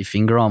one to put your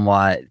finger on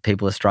why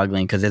people are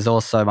struggling, because there's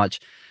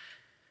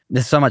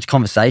so much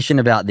conversation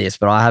about this,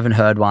 but I haven't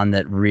heard one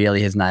that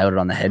really has nailed it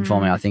on the head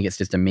for me. I think it's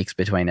just a mix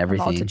between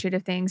everything. A multitude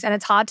of things. And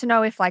it's hard to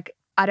know if, like,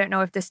 I don't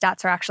know if the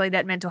stats are actually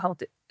that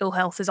ill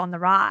health is on the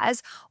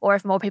rise, or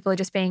if more people are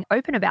just being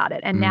open about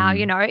it. And now,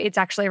 it's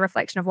actually a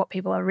reflection of what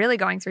people are really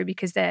going through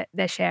because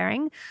they're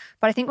sharing.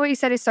 But I think what you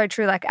said is so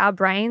true. Like, our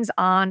brains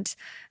aren't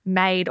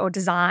made or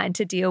designed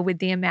to deal with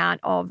the amount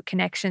of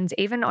connections,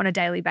 even on a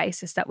daily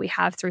basis, that we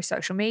have through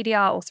social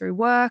media or through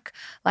work.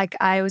 Like,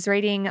 I was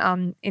reading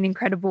an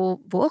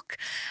incredible book,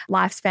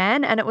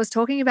 Lifespan, and it was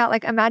talking about,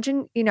 like,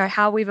 imagine,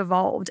 how we've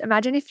evolved.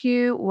 Imagine if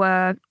you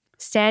were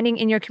standing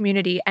in your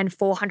community and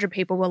 400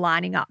 people were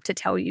lining up to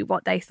tell you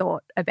what they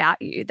thought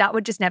about you. That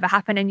would just never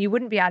happen, and you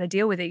wouldn't be able to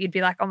deal with it. You'd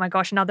be like, oh my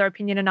gosh, another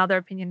opinion, another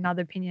opinion,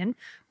 another opinion.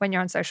 When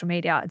you're on social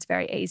media, it's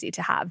very easy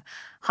to have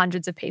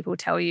hundreds of people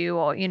tell you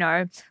or,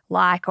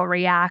 like or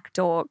react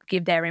or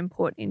give their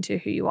input into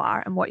who you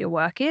are and what your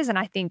work is. And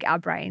I think our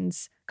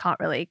brains can't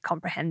really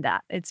comprehend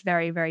that. It's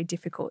very, very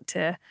difficult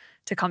to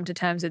come to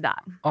terms with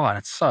that. Oh, and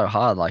it's so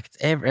hard. Like, it's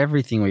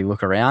everything we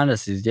look around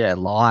us is,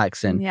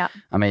 likes. And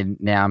I mean,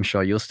 now I'm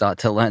sure you'll start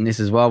to learn this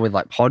as well with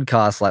like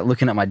podcasts, like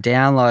looking at my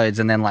downloads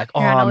and then like,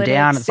 I'm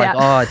down. It's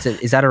like,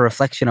 is that a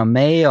reflection on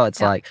me? Or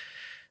it's like,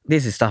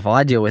 this is stuff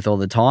I deal with all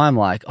the time.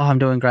 Like, I'm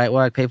doing great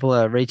work. People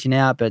are reaching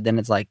out. But then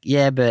it's like,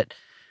 but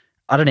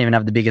I don't even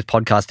have the biggest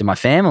podcast in my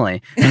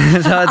family.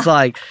 So it's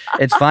like,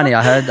 it's funny.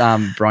 I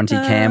heard Bronte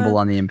Campbell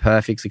on The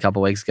Imperfects a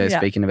couple of weeks ago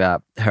speaking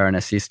about her and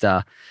her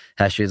sister,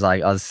 how she was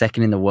like, I was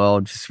second in the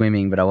world for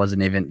swimming, but I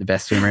wasn't even the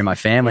best swimmer in my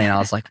family. And I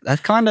was like,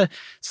 that's kind of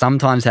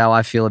sometimes how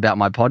I feel about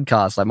my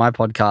podcast. Like, my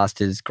podcast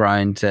has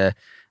grown to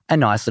a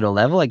nice little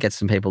level. It gets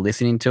some people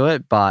listening to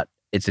it, but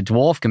it's a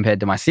dwarf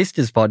compared to my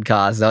sister's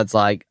podcast. So it's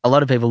like, a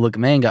lot of people look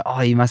at me and go, oh,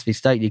 you must be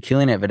stoked, you're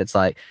killing it. But it's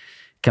like,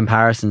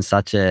 comparison's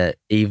such a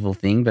evil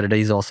thing, but it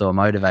is also a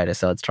motivator.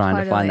 So it's trying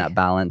to find that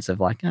balance of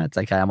like, it's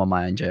okay, I'm on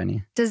my own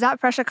journey. Does that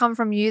pressure come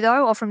from you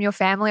though, or from your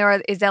family,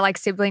 or is there like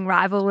sibling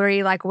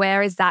rivalry? Like,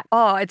 where is that?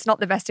 Oh, it's not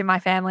the best in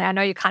my family. I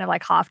know you're kind of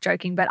like half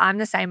joking, but I'm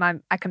the same.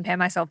 I compare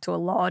myself to a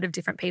lot of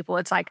different people.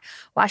 It's like,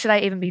 why should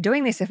I even be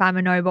doing this if I'm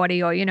a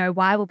nobody? Or,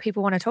 why will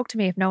people want to talk to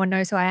me if no one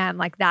knows who I am?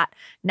 Like, that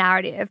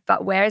narrative.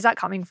 But where is that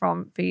coming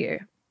from for you?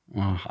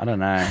 Oh, I don't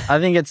know. I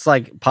think it's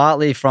like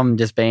partly from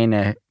just being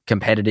a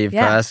competitive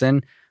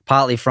person,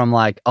 partly from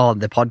like, oh,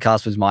 the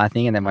podcast was my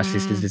thing, and then my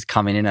sister's just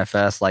come in her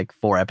first like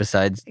 4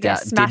 episodes,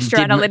 smashed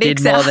your analytics,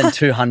 did more than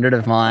 200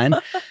 of mine.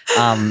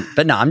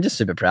 But no, I'm just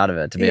super proud of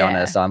it, to be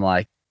honest. I'm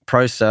like,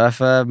 pro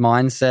surfer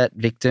mindset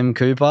victim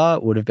Cooper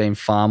would have been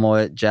far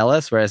more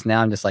jealous, whereas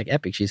now I'm just like,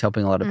 epic, she's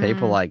helping a lot of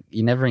people. Like,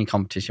 you're never in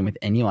competition with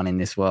anyone in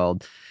this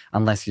world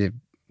unless you're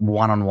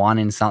one-on-one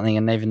in something,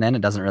 and even then it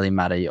doesn't really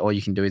matter. All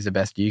you can do is the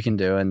best you can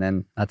do, and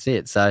then that's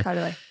it. So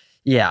totally.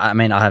 Yeah, I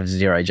mean, I have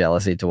zero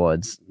jealousy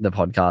towards the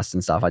podcast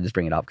and stuff. I just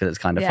bring it up because it's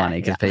kind of funny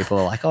because people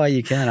are like, oh,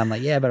 you can. I'm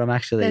like, yeah, but I'm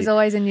actually... There's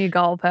always a new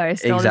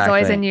goalpost, or there's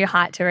always a new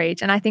height to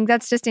reach. And I think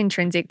that's just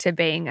intrinsic to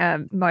being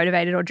a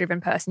motivated or driven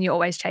person. You're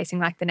always chasing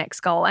like the next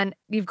goal. And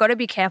you've got to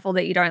be careful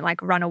that you don't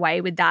like run away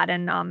with that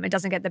and it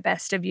doesn't get the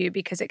best of you,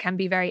 because it can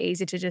be very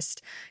easy to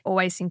just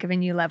always think of a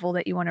new level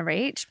that you want to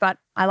reach. But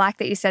I like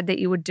that you said that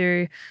you would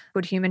do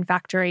Good Human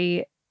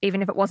Factory.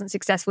 Even if it wasn't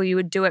successful, you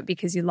would do it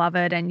because you love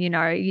it, and, you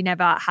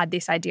never had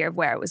this idea of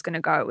where it was going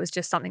to go. It was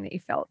just something that you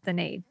felt the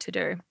need to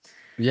do.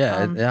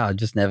 Yeah, I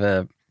just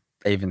never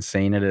even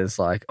seen it as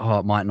like, oh,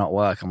 it might not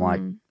work. I'm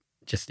like,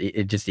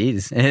 it just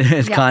is.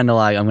 It's Yeah. kind of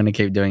like I'm going to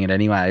keep doing it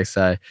anyway.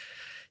 So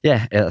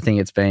yeah, I think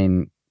it's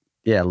been,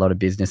 a lot of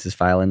businesses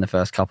fail in the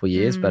first couple of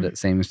years, but it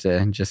seems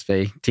to just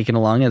be ticking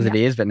along as it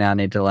is. But now I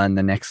need to learn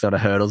the next sort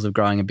of hurdles of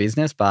growing a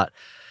business. But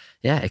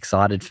yeah,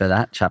 excited for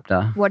that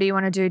chapter. What do you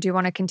want to do? Do you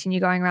want to continue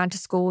going around to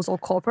schools or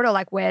corporate, or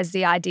like where's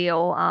the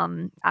ideal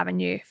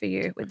avenue for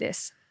you with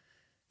this?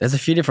 There's a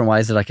few different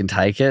ways that I can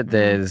take it.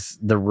 There's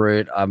the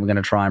route I'm going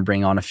to try and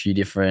bring on a few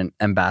different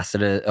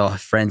ambassadors or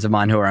friends of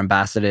mine who are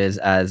ambassadors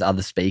as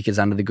other speakers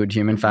under the Good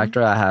Human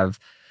Factor. I have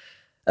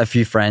a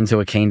few friends who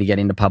are keen to get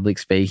into public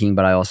speaking,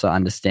 but I also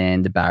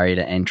understand the barrier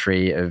to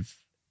entry of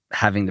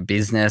having the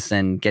business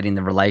and getting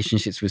the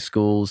relationships with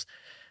schools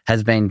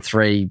has been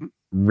 3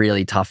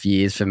 really tough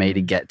years for me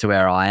to get to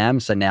where I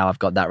am. So now I've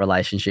got that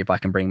relationship. I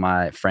can bring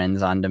my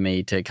friends under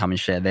me to come and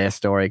share their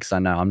story because I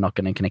know I'm not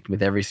going to connect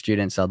with every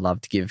student. So I'd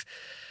love to give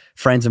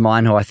friends of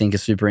mine who I think are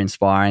super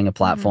inspiring a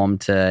platform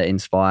to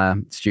inspire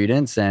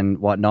students and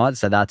whatnot.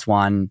 So that's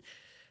one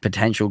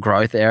potential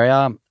growth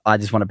area. I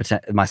just want to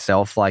protect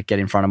myself, like get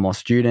in front of more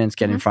students,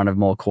 get in front of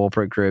more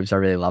corporate groups. I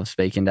really love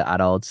speaking to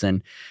adults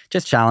and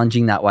just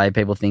challenging that way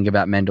people think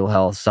about mental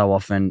health. So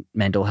often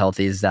mental health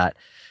is that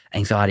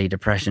anxiety,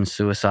 depression,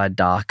 suicide,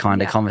 dark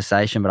kind of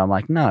conversation. But I'm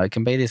like, no, it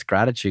can be this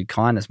gratitude,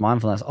 kindness,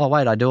 mindfulness. Oh,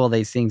 wait, I do all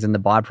these things and the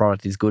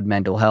byproduct is good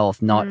mental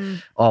health, not,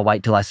 oh,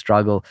 wait till I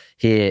struggle.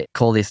 Here,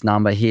 call this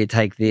number. Here,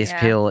 take this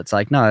pill. It's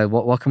like, no,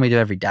 what can we do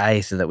every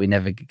day so that we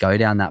never go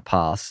down that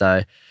path?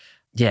 So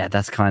yeah,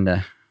 that's kind of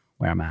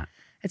where I'm at.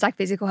 It's like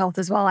physical health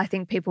as well. I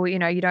think people, you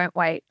don't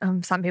wait.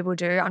 Some people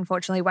do,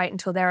 unfortunately, wait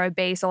until they're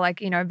obese or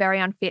very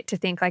unfit to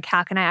think like,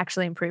 how can I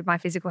actually improve my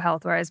physical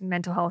health? Whereas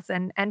mental health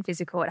and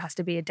physical, it has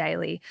to be a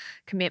daily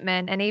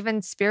commitment. And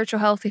even spiritual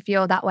health, if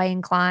you're that way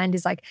inclined,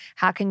 is like,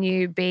 how can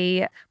you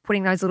be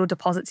putting those little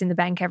deposits in the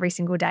bank every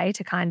single day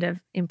to kind of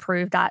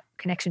improve that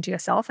connection to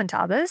yourself and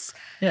to others?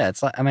 Yeah,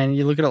 it's like,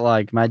 you look at it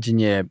like, imagine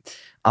you're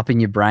up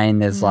in your brain,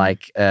 there's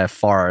like a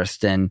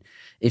forest, and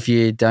if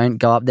you don't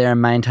go up there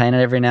and maintain it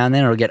every now and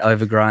then, it'll get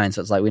overgrown. So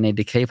it's like we need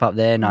to keep up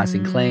there nice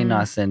and clean,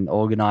 nice and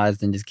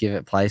organized, and just give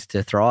it place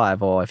to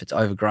thrive. Or if it's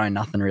overgrown,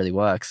 nothing really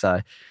works. So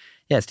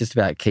yeah, it's just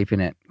about keeping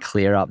it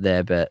clear up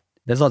there. But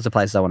there's lots of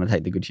places I want to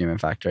take the Good Human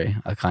Factory.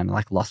 I kind of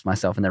like lost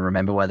myself and then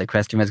remember where the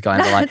question was going.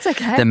 But like It's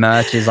okay. The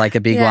merch is like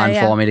a big one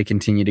for me to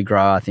continue to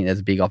grow. I think there's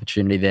a big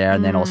opportunity there.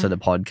 And then also the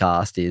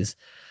podcast is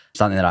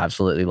something that I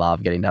absolutely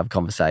love, getting to have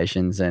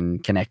conversations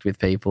and connect with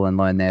people and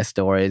learn their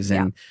stories.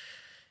 And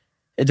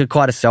it's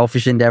quite a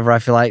selfish endeavor. I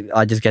feel like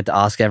I just get to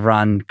ask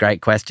everyone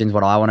great questions,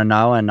 what I want to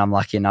know. And I'm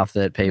lucky enough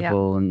that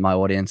people in my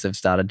audience have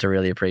started to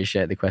really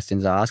appreciate the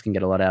questions I ask and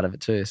get a lot out of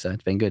it too. So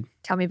it's been good.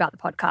 Tell me about the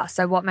podcast.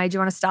 So what made you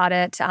want to start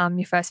it?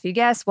 Your first few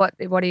guests, what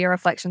are your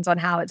reflections on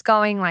how it's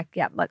going?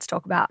 Let's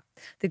talk about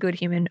the Good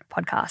Human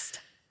podcast.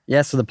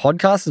 Yeah, so the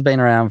podcast has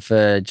been around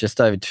for just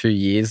over 2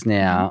 years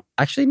now.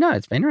 Actually, no,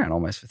 it's been around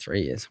almost for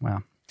 3 years.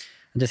 Wow.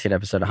 I just hit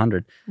episode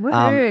 100.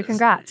 Woohoo,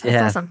 congrats.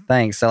 That's awesome.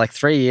 Thanks. So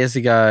 3 years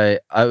ago,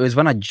 it was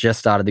when I just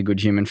started the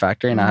Good Human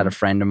Factory, and I had a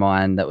friend of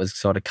mine that was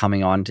sort of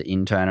coming on to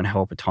intern and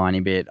help a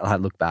tiny bit. I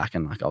look back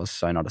and I was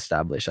so not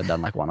established. I'd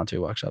done 1 or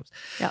 2 workshops.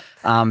 Yep.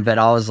 But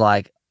I was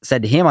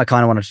said to him, I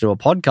kind of wanted to do a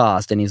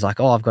podcast, and he's like,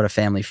 oh, I've got a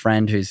family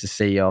friend who's the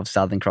CEO of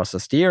Southern Cross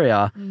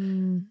Osteria.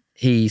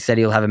 He said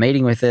he'll have a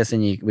meeting with us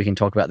and we can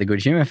talk about the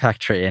Good Human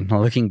Factory. And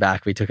looking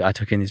back, I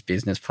took in this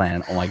business plan,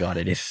 and oh my God,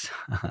 it is.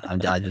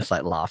 I just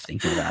laugh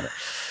thinking about it.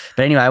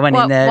 But anyway, I went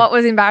in there. What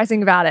was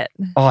embarrassing about it?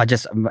 Oh,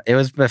 it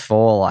was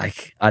before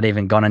I'd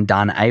even gone and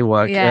done a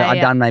work. I'd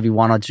done maybe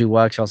 1 or 2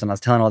 workshops, and I was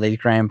telling all these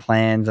grand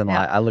plans. And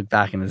I look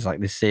back and it's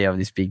this CEO of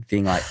this big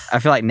thing. I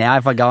feel like now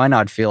if I go in,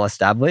 I'd feel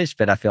established,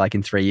 but I feel like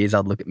in 3 years,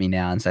 I'd look at me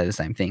now and say the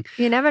same thing.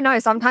 You never know.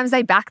 Sometimes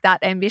they back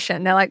that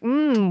ambition. They're like,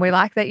 we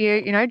like that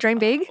you dream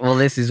big. Well,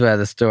 this is where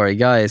the story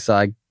goes. So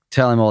I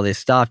tell him all this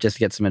stuff just to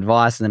get some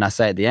advice. And then I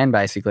say at the end,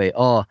 basically,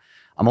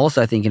 I'm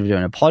also thinking of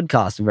doing a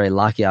podcast. I'm very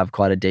lucky. I have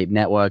quite a deep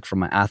network from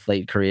my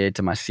athlete career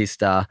to my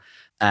sister.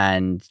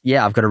 And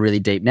I've got a really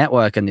deep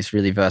network and this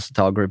really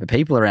versatile group of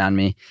people around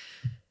me.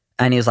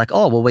 And he was like,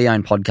 we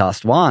own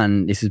Podcast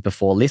One. This is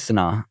before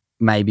Listener.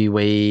 Maybe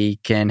we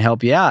can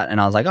help you out.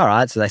 And I was like, all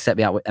right. So they set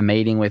me up with a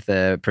meeting with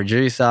a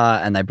producer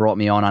and they brought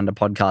me on under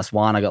Podcast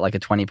One. I got a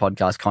 20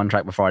 podcast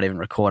contract before I'd even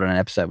recorded an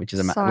episode, which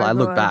is I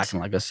look back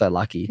and I was so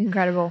lucky.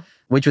 Incredible.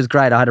 Which was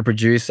great. I had a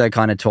producer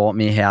kind of taught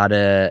me how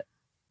to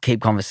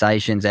keep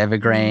conversations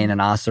evergreen and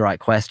ask the right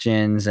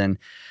questions, and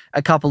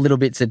a couple little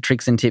bits of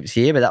tricks and tips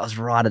here, but that was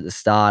right at the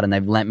start. And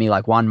they've lent me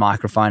 1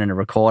 microphone and a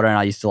recorder, and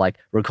I used to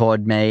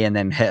record me and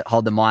then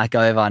hold the mic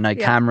over. No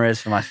cameras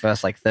for my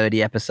first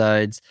 30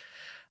 episodes.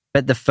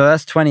 But the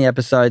first 20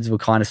 episodes were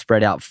kind of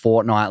spread out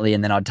fortnightly,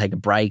 and then I'd take a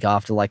break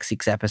after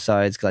 6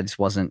 episodes because I just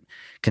wasn't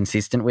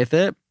consistent with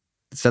it.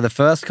 So the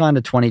first kind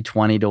of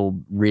 2020 till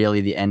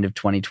really the end of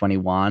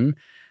 2021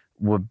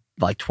 were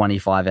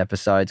 25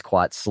 episodes,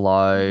 quite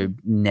slow,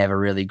 never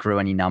really grew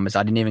any numbers.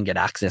 I didn't even get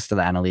access to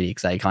the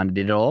analytics. They kind of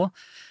did it all.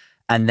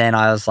 And then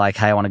I was like,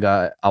 hey, I want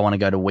to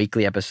go to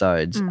weekly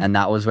episodes. And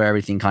that was where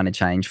everything kind of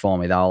changed for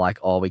me. They were like,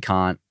 oh, we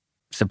can't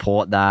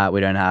support that. We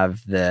don't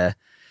have the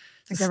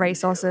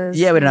resources.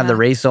 Yeah, we don't have the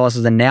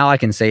resources. And now I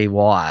can see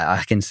why.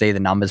 I can see the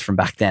numbers from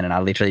back then. And I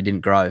literally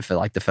didn't grow for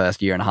like the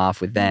first year and a half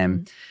with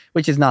them,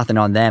 which is nothing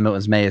on them. It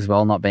was me as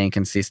well, not being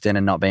consistent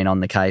and not being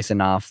on the case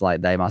enough.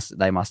 Like they must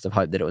have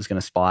hoped that it was going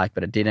to spike,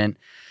 but it didn't.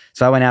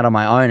 So I went out on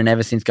my own, and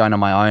ever since going on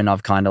my own,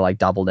 I've kind of like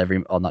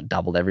not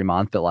doubled every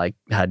month, but like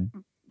had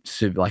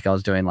like I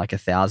was doing like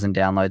 1,000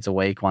 downloads a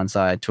week once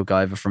I took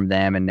over from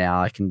them, and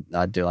now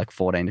I do like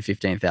 14 to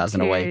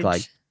 15,000 a week,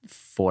 like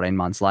 14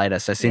 months later.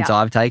 So since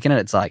I've taken it,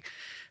 it's like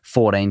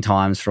 14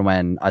 times from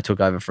when I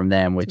took over from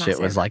them, which it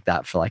was like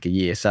that for like a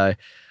year. So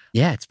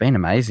yeah, it's been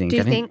amazing. Do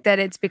you think that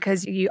it's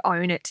because you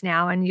own it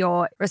now and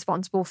you're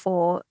responsible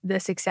for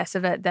the success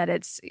of it, that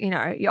it's,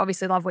 you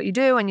obviously love what you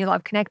do and you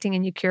love connecting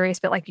and you're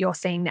curious, but like you're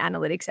seeing the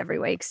analytics every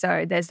week.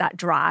 So there's that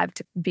drive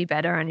to be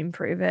better and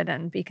improve it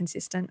and be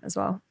consistent as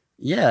well.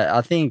 Yeah,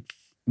 I think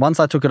once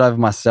I took it over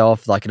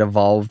myself, like it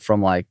evolved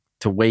from like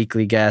to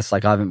weekly guests.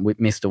 Like I haven't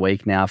missed a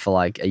week now for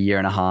like a year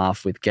and a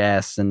half with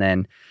guests, and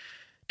then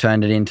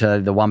turned it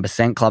into the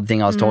 1% Club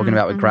thing I was talking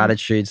about with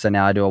gratitude. So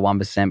now I do a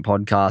 1%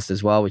 podcast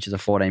as well, which is a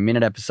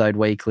 14-minute episode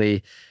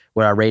weekly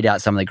where I read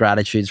out some of the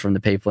gratitudes from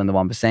the people in the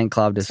 1%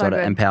 Club to sort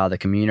of empower the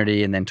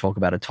community, and then talk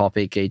about a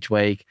topic each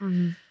week.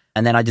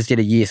 And then I just did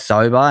a year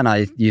sober, and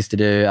I used to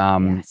do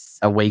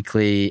a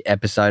weekly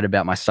episode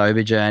about my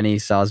sober journey.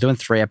 So I was doing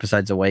 3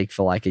 episodes a week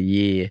for like a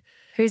year.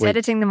 Who's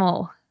editing them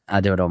all? I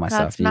do it all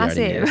myself. That's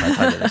massive. I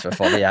told you this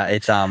before. But yeah,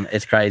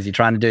 it's crazy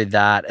trying to do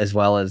that as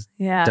well as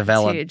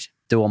develop,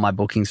 do all my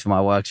bookings for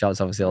my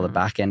workshops, obviously all the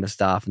back end of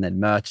stuff, and then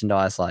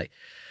merchandise. Like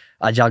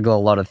I juggle a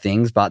lot of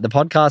things, but the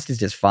podcast is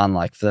just fun.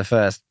 Like for the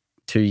first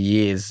 2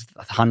 years,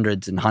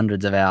 hundreds and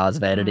hundreds of hours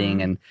of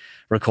editing and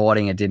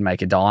recording. It didn't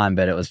make a dime,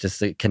 but it was just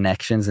the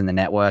connections and the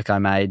network I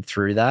made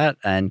through that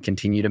and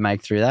continue to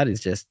make through that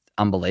is just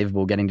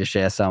unbelievable. Getting to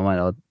share someone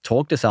or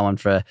talk to someone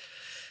for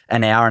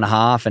an hour and a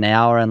half, an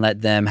hour, and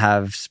let them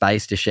have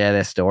space to share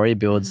their story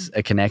builds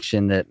a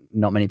connection that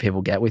not many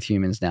people get with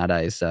humans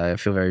nowadays. So I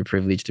feel very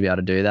privileged to be able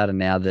to do that. And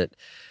now that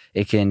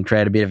it can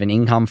create a bit of an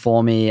income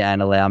for me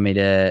and allow me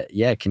to,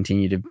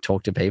 continue to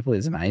talk to people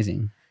is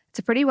amazing. It's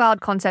a pretty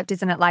wild concept,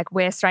 isn't it? Like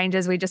we're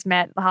strangers, we just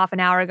met half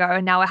an hour ago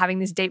and now we're having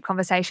this deep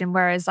conversation,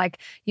 whereas like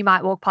you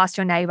might walk past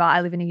your neighbor.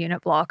 I live in a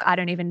unit block. I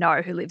don't even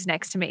know who lives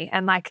next to me.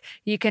 And like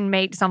you can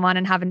meet someone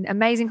and have an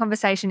amazing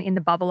conversation in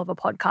the bubble of a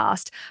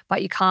podcast,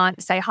 but you can't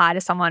say hi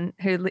to someone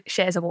who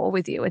shares a wall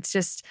with you. It's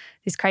just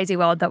this crazy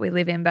world that we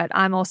live in. But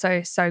I'm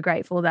also so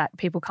grateful that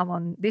people come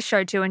on this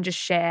show too and just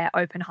share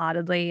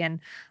open-heartedly, and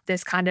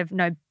there's kind of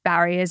no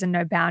barriers and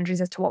no boundaries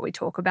as to what we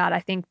talk about.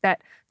 I think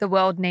that the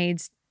world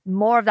needs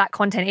more of that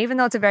content. Even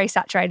though it's a very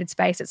saturated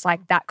space, it's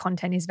like that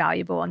content is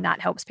valuable and that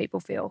helps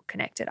people feel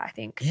connected, I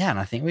think. Yeah, and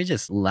I think we're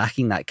just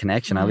lacking that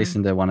connection. I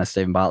listened to one of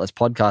Stephen Bartlett's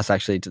podcasts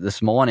actually this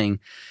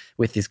morning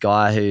with this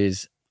guy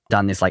who's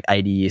done this like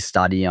 80-year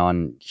study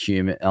on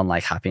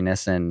like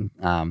happiness and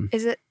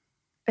Is it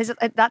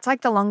that's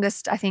like the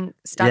longest, I think,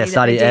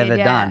 study ever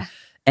done.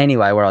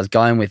 Anyway, where I was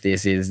going with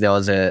this is there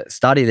was a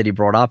study that he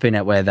brought up in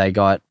it where they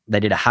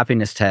did a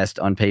happiness test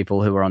on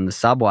people who were on the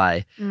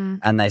subway,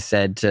 and they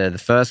said to the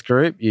first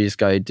group, you just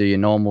go do your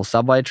normal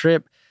subway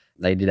trip.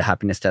 They did a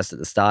happiness test at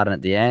the start and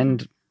at the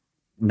end.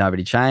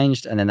 Nobody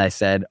changed. And then they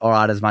said, all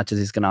right, as much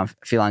as it's going to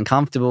feel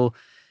uncomfortable,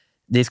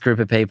 this group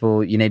of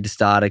people, you need to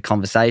start a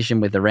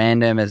conversation with a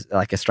random, as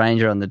like a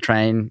stranger on the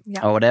train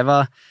or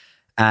whatever.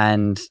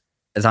 And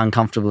as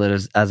uncomfortable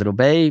as it'll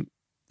be,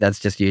 that's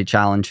just your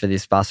challenge for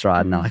this bus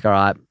ride. And they're like, all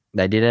right,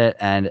 they did it.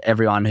 And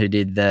everyone who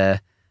did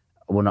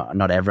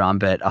not everyone,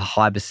 but a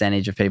high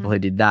percentage of people who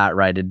did that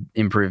rated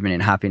improvement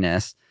in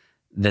happiness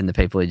than the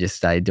people who just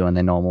stayed doing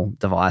their normal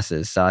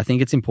devices. So I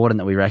think it's important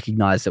that we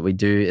recognize that we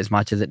do, as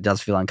much as it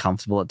does feel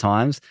uncomfortable at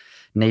times,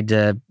 need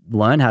to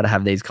learn how to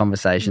have these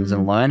conversations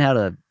and learn how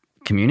to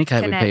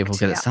communicate with people,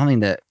 because it's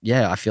something that,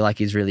 I feel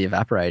like is really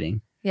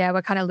evaporating. Yeah,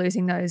 we're kind of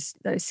losing those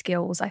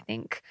skills, I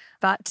think.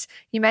 But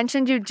you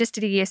mentioned you just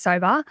did a year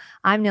sober.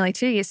 I'm nearly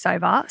 2 years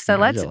sober. So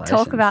let's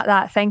talk about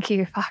that. Thank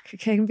you. Fuck, it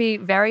can be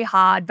very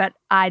hard, but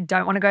I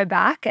don't want to go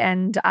back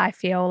and I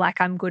feel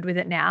like I'm good with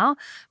it now.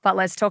 But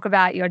let's talk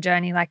about your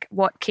journey, like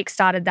what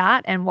kickstarted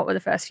that and what were the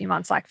first few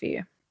months like for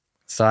you?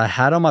 So I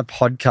had on my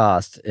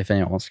podcast, if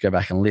anyone wants to go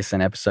back and listen,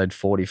 episode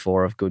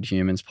 44 of Good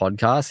Humans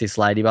podcast, this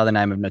lady by the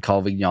name of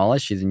Nicole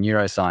Vignola. She's a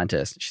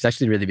neuroscientist. She's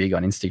actually really big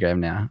on Instagram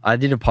now. I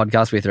did a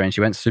podcast with her and she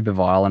went super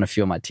viral on a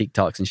few of my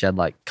TikToks and she had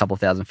like a couple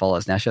thousand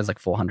followers. Now she has like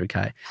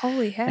 400K.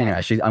 Holy hell.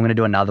 Anyway, I'm going to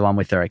do another one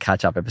with her, a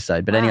catch-up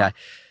episode. But anyway,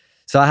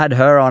 so I had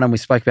her on and we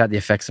spoke about the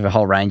effects of a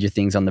whole range of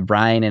things on the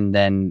brain. And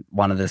then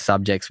one of the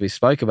subjects we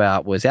spoke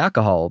about was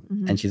alcohol.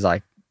 And she's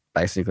like,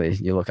 basically,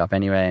 you look up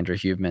anyway, Andrew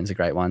Huberman's a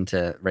great one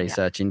to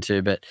research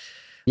into. But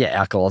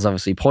alcohol is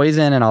obviously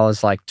poison. And I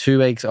was like 2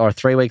 weeks or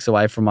 3 weeks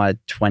away from my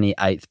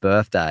 28th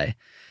birthday.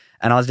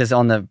 And I was just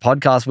on the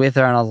podcast with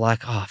her and I was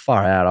like, oh,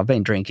 far out. I've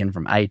been drinking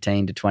from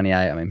 18 to 28.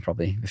 I mean,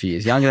 probably a few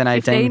years younger than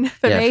 18. 15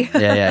 for me.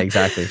 Yeah,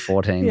 exactly.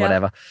 14,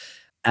 whatever.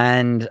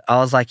 And I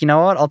was like, you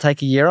know what? I'll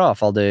take a year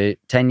off. I'll do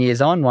 10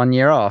 years on, 1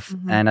 year off.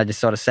 And I just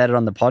sort of said it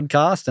on the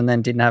podcast and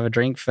then didn't have a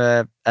drink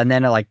and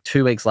then like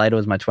 2 weeks later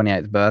was my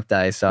 28th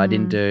birthday. So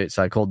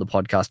I called the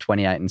podcast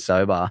 28 and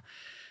Sober.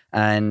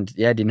 And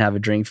yeah, didn't have a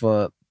drink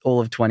for all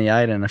of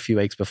 28 and a few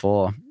weeks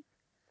before.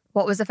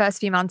 What was the first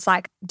few months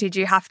like? Did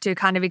you have to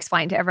kind of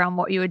explain to everyone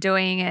what you were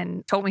doing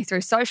and talk me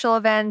through social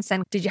events?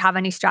 And did you have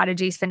any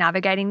strategies for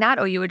navigating that?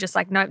 Or you were just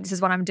like, nope, this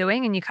is what I'm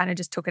doing, and you kind of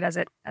just took it as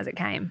it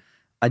came?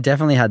 I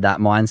definitely had that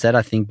mindset.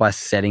 I think by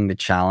setting the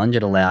challenge,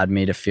 it allowed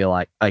me to feel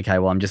like, okay,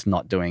 well, I'm just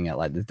not doing it.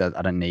 Like,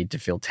 I don't need to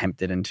feel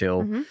tempted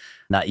until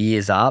that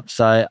year's up.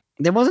 So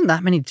there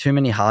wasn't too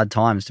many hard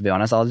times, to be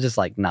honest. I was just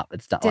like, no,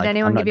 it's not. Did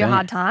anyone give you a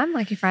hard time?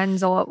 Like your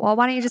friends or, well,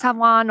 why don't you just have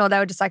one? Or they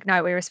were just like,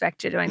 no, we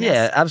respect you doing this.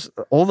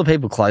 Yeah, all the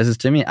people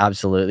closest to me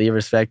absolutely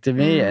respected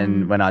me.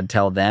 And when I'd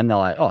tell them, they're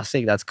like, oh,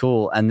 see, that's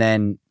cool. And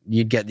then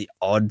you'd get the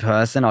odd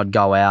person. I'd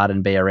go out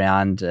and be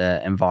around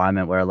an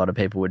environment where a lot of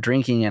people were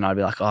drinking and I'd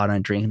be like, oh, I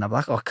don't drink. And they'd be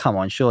like, oh, come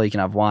on, sure, you can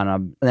have one.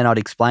 And then I'd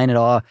explain it.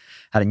 Oh, I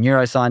had a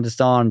neuroscientist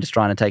on. I'm just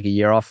trying to take a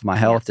year off of my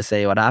health to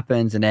see what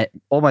happens. And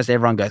almost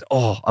everyone goes,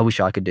 oh, I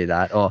wish I could do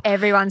that. Or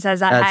everyone says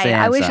that, hey,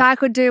 I wish I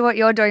could do what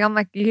you're doing. I'm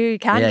like, you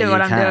can do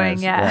what I'm doing.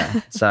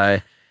 Yeah. So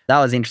that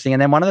was interesting.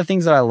 And then one of the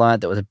things that I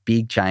learned that was a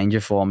big changer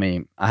for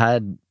me, I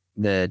had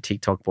the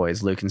TikTok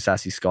boys, Luke and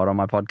Sassy Scott, on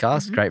my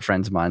podcast. Great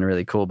friends of mine,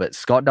 really cool. But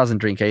Scott doesn't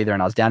drink either.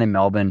 And I was down in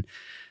Melbourne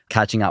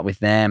catching up with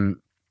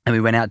them. And we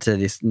went out to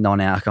this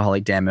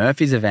non-alcoholic Dan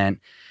Murphy's event.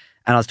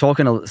 And I was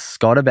talking to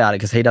Scott about it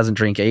because he doesn't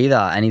drink either.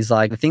 And he's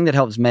like, the thing that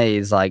helps me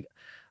is like,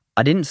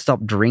 I didn't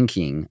stop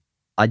drinking.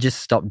 I just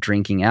stopped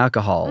drinking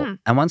alcohol.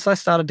 And once I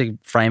started to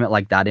frame it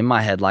like that in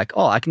my head, like,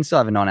 oh, I can still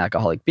have a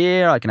non-alcoholic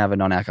beer. I can have a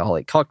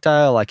non-alcoholic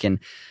cocktail. I can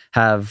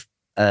have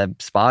a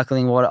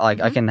sparkling water. Like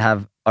I can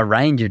have a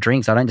range of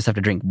drinks. I don't just have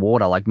to drink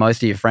water. Like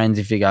most of your friends,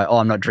 if you go, oh,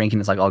 I'm not drinking,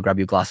 it's like, I'll grab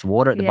you a glass of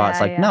water at the bar. It's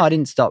like, no, I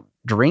didn't stop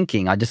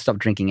drinking. I just stopped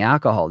drinking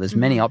alcohol. There's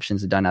many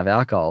options that don't have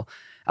alcohol.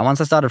 And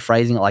once I started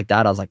phrasing it like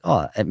that, I was like,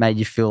 oh, it made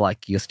you feel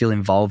like you're still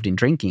involved in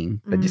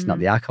drinking, but just not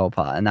the alcohol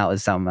part. And that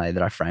was some way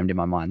that I framed in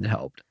my mind that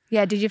helped.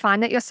 Yeah. Did you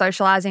find that your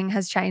socializing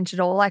has changed at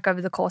all, like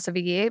over the course of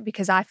a year?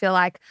 Because I feel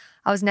like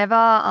I was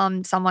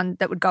never someone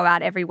that would go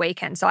out every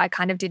weekend. So I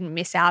kind of didn't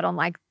miss out on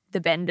like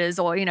the benders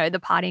or, you know, the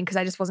partying because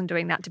I just wasn't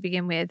doing that to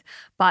begin with.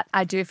 But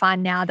I do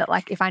find now that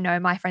like if I know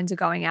my friends are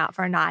going out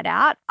for a night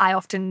out, I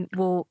often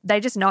they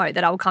just know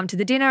that I will come to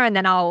the dinner and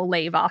then I'll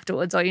leave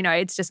afterwards, or, you know,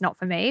 it's just not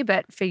for me.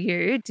 But for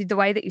you, did the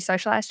way that you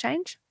socialize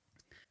change?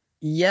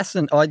 Yes.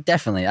 And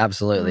definitely.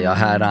 Absolutely. I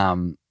had,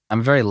 I'm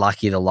very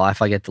lucky the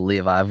life I get to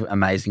live. I have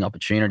amazing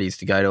opportunities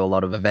to go to a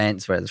lot of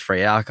events where there's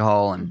free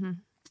alcohol and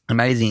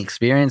amazing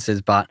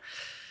experiences. But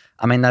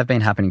I mean, they've been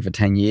happening for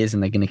 10 years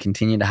and they're going to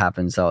continue to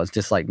happen. So it's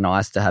just like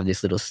nice to have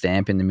this little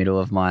stamp in the middle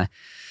of my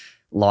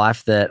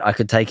life that I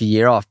could take a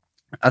year off.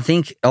 I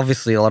think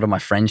obviously a lot of my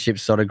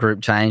friendships sort of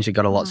group changed. It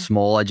got a lot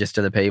smaller just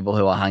to the people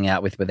who I hung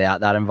out with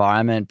without that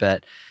environment,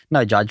 but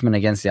no judgment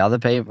against the other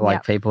people,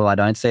 like people I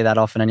don't see that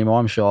often anymore.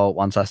 I'm sure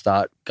once I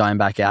start going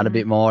back out a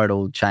bit more,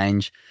 it'll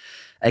change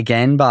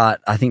again,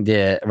 but I think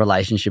the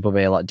relationship will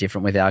be a lot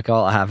different with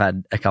alcohol. I have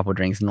had a couple of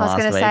drinks in the last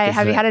week. I was going to say,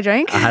 have you had a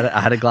drink? I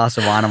had a glass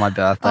of wine on my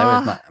birthday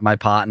with my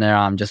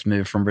partner. Just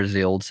moved from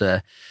Brazil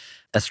to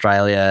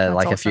Australia. That's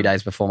like awesome. A few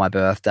days before my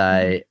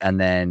birthday. And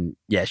then,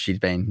 yeah, she's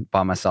been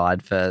by my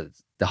side for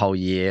the whole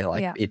year,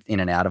 like in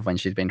and out of when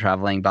she's been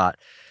traveling. But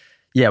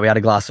yeah, we had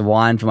a glass of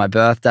wine for my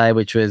birthday,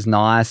 which was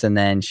nice. And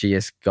then she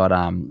just got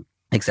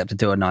accepted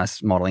to a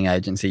nice modelling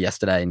agency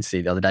yesterday in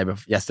Sydney,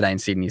 yesterday in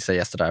Sydney. So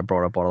yesterday I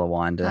brought a bottle of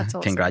wine to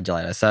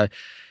congratulate her. So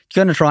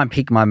going to try and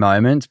pick my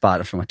moments,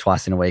 but from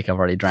twice in a week I've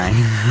already drank.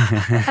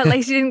 At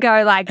least you didn't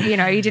go like, you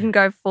know, you didn't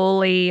go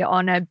fully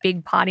on a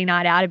big party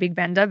night out, a big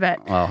bender,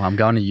 but... Well, I'm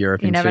going to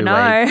Europe in 2 weeks.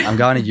 I'm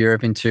going to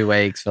Europe in 2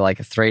 weeks for like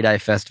a 3-day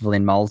festival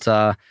in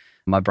Malta.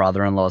 My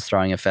brother-in-law's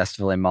throwing a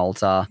festival in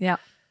Malta. Yeah.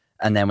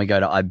 And then we go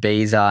to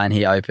Ibiza and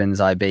he opens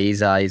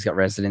Ibiza. He's got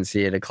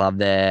residency at a club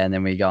there. And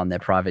then we go on their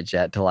private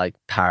jet to like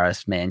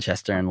Paris,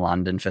 Manchester and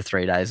London for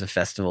 3 days of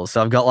festivals.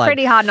 So I've got like...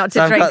 Pretty hard not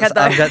to drink it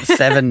though. I've got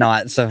 7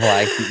 nights of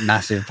like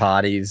massive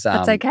parties.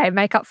 That's okay.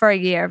 Make up for a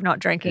year of not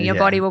drinking. Your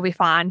body will be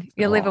fine.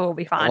 Your liver will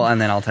be fine. Well,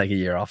 and then I'll take a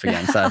year off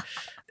again. So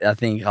I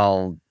think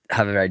I'll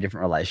have a very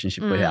different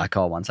relationship with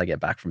alcohol once I get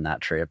back from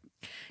that trip.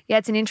 Yeah,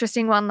 it's an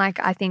interesting one. Like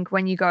I think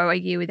when you go a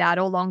year without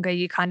or longer,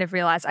 you kind of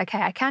realize,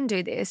 okay, I can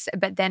do this.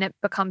 But then it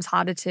becomes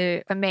harder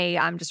for me,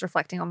 I'm just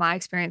reflecting on my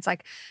experience,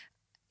 like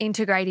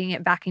integrating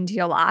it back into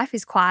your life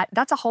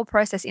that's a whole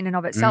process in and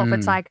of itself.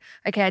 It's like,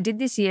 okay, I did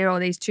this year or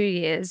these 2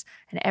 years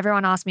and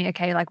everyone asked me,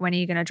 okay, like when are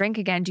you going to drink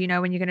again? Do you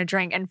know when you're going to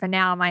drink? And for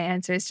now, my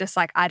answer is just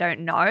like, I don't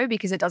know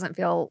because it doesn't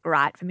feel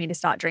right for me to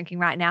start drinking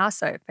right now.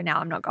 So for now,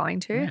 I'm not going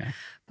to. Yeah.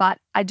 But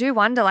I do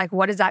wonder, like,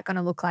 what is that going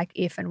to look like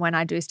if and when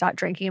I do start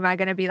drinking? Am I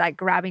going to be like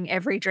grabbing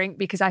every drink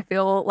because I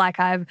feel like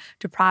I've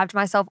deprived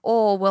myself,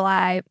 or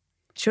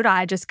should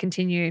I just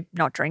continue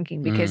not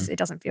drinking because it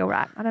doesn't feel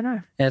right? I don't know.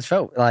 Yeah, it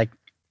felt like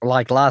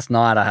last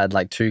night I had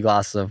like 2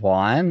 glasses of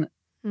wine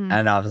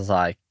and I was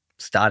like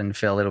starting to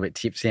feel a little bit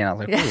tipsy, and I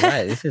was like, oh,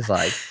 wait, this is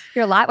like...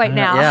 You're a lightweight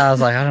now. Yeah, I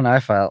was like, I don't know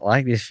if I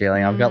like this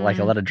feeling. I've got like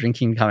a lot of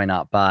drinking coming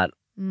up, but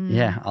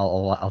yeah,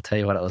 I'll tell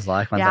you what it was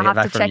like once I get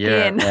back from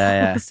Europe.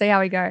 Yeah. See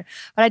how we go.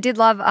 But I did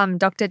love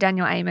Dr.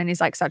 Daniel Amen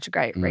is like such a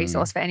great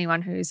resource for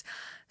anyone who's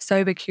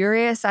sober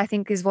curious, I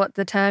think is what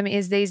the term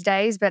is these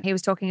days. But he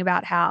was talking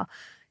about how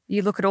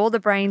you look at all the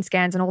brain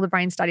scans and all the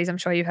brain studies, I'm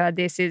sure you heard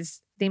this,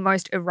 is the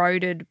most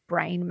eroded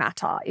brain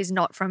matter is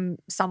not from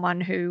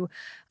someone who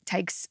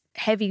takes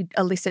heavy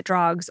illicit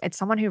drugs. It's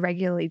someone who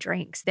regularly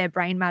drinks. Their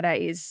brain matter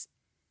is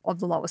of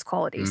the lowest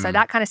quality. So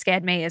that kind of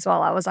scared me as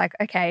well. I was like,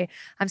 okay,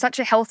 I'm such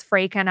a health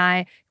freak and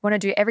I want to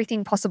do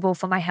everything possible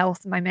for my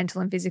health, my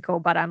mental and physical,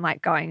 but I'm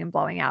like going and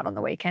blowing out on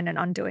the weekend and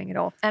undoing it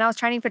all. And I was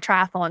training for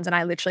triathlons and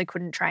I literally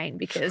couldn't train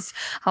because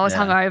I was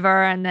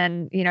hungover, and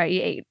then, you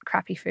eat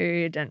crappy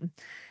food. And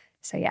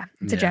so,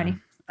 it's a journey.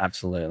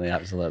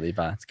 Absolutely.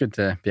 But it's good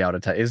to be able to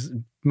take. It's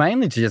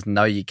mainly to just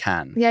know you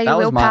can. Yeah, your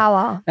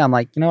willpower. I'm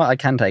like, you know what, I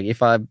can take.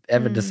 If I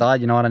ever decide,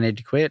 you know what, I need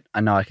to quit,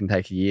 I know I can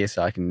take a year,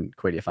 so I can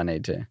quit if I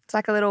need to. It's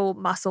like a little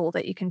muscle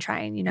that you can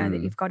train,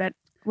 that you've got it.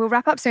 We'll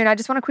wrap up soon. I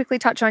just want to quickly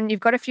touch on, you've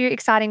got a few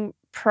exciting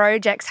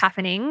projects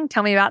happening.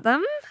 Tell me about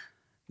them.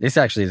 This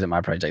actually isn't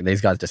my project.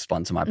 These guys just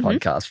sponsor my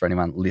podcast for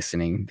anyone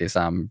listening. This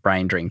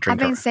brain drink. I've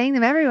been seeing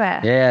them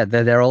everywhere. Yeah,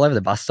 they're all over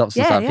the bus stops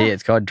and stuff here.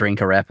 It's called Drink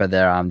a Repper.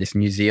 They're this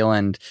New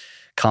Zealand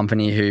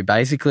company who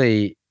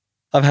basically,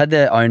 I've had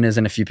their owners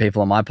and a few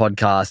people on my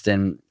podcast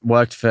and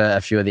worked for a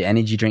few of the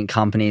energy drink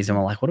companies, and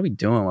we're like, what are we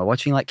doing? We're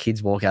watching like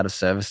kids walk out of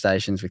service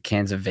stations with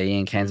cans of V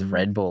and cans of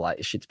Red Bull, like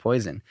this shit's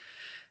poison.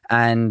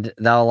 And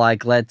they were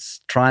like,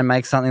 let's try and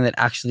make something that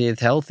actually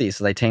is healthy.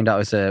 So they teamed up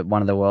with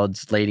one of the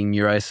world's leading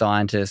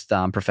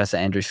neuroscientists, Professor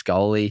Andrew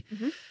Scully.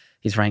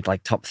 He's ranked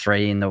like top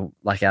 3 in the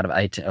out of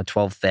 8 or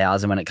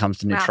 12,000 when it comes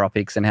to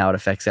nootropics and how it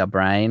affects our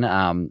brain.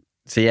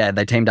 So yeah,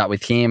 they teamed up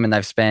with him and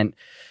they've spent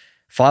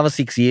 5 or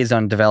 6 years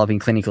on developing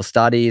clinical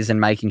studies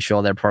and making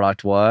sure their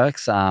product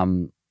works.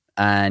 And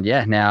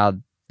yeah, now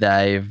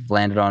they've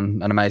landed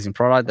on an amazing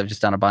product. They've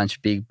just done a bunch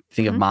of big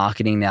thing of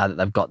marketing now that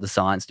they've got the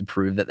science to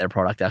prove that their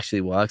product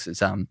actually works.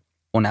 It's all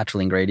natural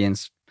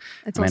ingredients.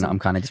 That's awesome. I'm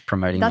kind of just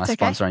promoting my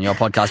sponsor on your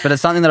podcast, but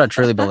it's something that I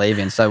truly believe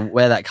in. So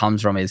where that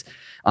comes from is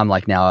I'm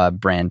like now a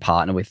brand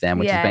partner with them,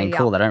 which has been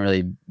cool. They don't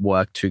really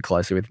work too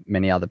closely with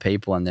many other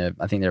people, and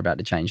I think they're about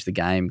to change the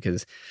game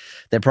because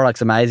their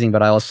product's amazing.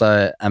 But I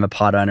also am a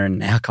part owner in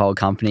an alcohol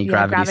company,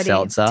 Gravity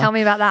Seltzer. Tell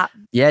me about that.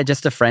 Yeah,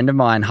 just a friend of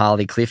mine,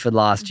 Harley Clifford,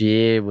 last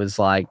year was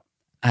like,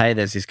 hey,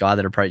 there's this guy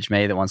that approached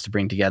me that wants to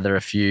bring together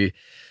a few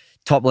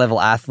top-level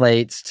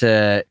athletes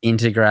to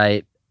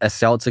integrate a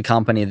seltzer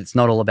company that's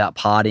not all about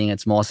partying.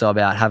 It's more so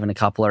about having a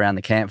couple around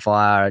the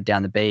campfire,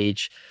 down the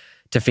beach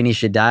to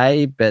finish your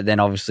day. But then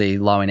obviously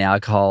low in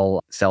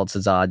alcohol,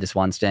 seltzers are just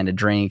one standard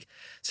drink.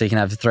 So you can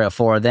have 3 or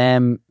 4 of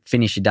them,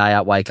 finish your day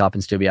up, wake up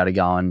and still be able to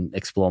go and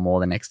explore more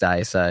the next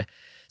day. So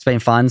it's been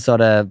fun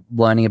sort of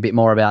learning a bit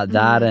more about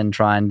that and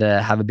trying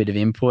to have a bit of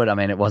input. I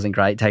mean, it wasn't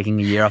great taking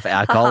a year off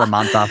alcohol a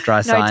month after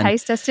I signed. No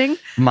taste testing?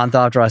 A month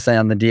after I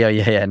signed the deal.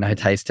 Yeah, no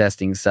taste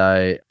testing.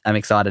 So I'm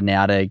excited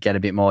now to get a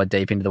bit more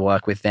deep into the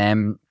work with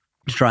them,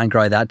 to try and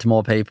grow that to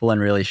more people and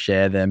really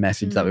share the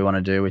message that we want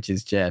to do, which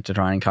is to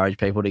try and encourage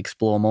people to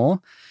explore more.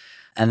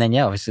 And then,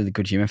 obviously the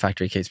Good Human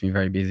Factory keeps me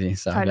very busy.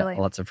 So I've got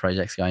lots of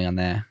projects going on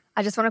there.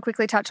 I just want to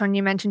quickly touch on,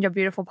 you mentioned your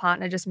beautiful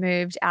partner just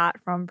moved out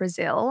from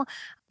Brazil.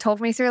 Talk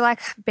me through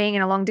being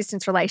in a long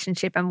distance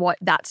relationship and what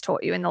that's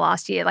taught you in the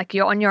last year.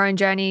 You're on your own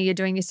journey, you're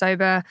doing your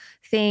sober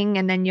thing,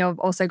 and then you've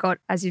also got,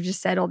 as you've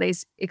just said, all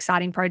these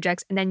exciting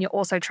projects, and then you're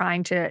also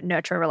trying to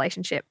nurture a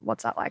relationship.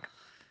 What's that like?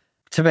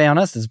 To be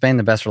honest, it's been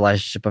the best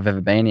relationship I've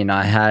ever been in.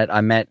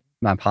 I met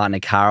my partner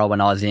Carol when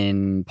I was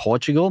in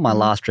Portugal, my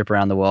last trip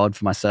around the world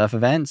for my surf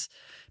events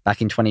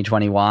back in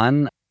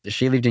 2021.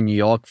 She lived in New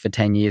York for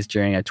 10 years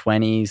during her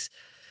 20s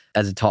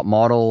as a top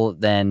model,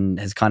 then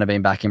has kind of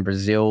been back in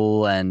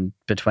Brazil and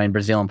between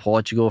Brazil and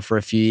Portugal for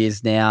a few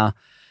years now.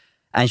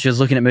 And she was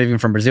looking at moving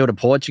from Brazil to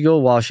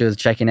Portugal. While she was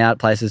checking out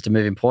places to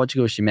move in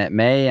Portugal, she met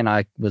me and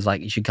I was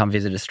like, you should come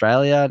visit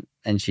Australia.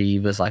 And she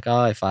was like,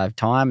 oh, if I have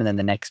time. And then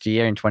the next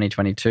year in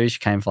 2022, she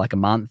came for a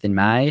month in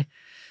May.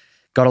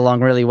 Got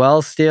along really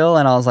well still.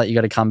 And I was like, you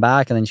got to come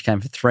back. And then she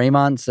came for 3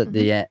 months at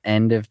the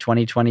end of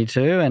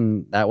 2022.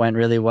 And that went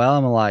really well.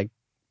 And we're like,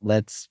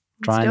 let's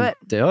try and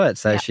do it.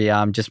 So she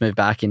just moved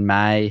back in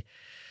May.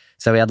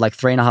 So we had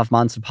 3.5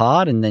 months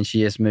apart, and then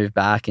she just moved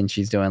back and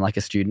she's doing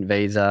a student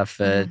visa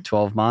for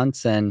 12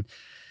 months. And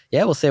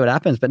we'll see what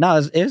happens. But no,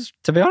 it was,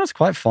 to be honest,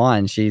 quite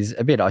fine. She's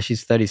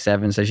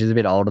 37, so she's a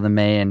bit older than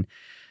me and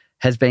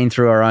has been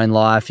through her own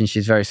life, and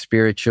she's very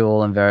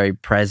spiritual and very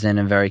present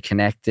and very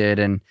connected.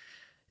 And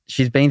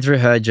she's been through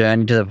her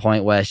journey to the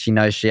point where she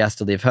knows she has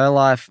to live her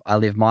life. I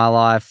live my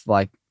life.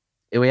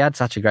 We had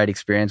such a great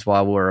experience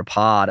while we were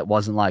apart. It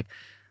wasn't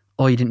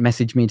oh, you didn't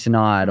message me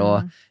tonight.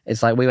 Or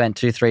it's we went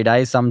 2-3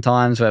 days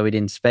sometimes where we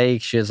didn't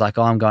speak. She was like,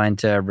 oh, I'm going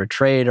to a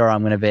retreat or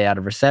I'm going to be out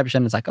of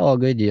reception. It's oh,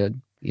 good. You're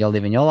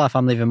living your life.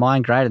 I'm living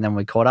mine. Great. And then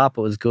we caught up.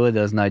 It was good.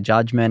 There was no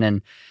judgment.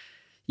 And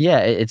yeah,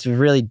 it's a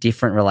really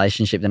different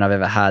relationship than I've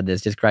ever had.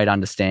 There's just great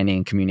understanding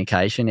and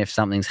communication. If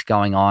something's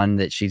going on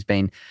that she's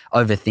been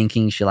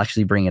overthinking, she'll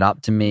actually bring it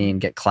up to me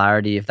and get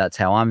clarity if that's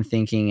how I'm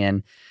thinking.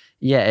 And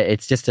yeah,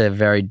 it's just a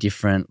very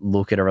different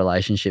look at a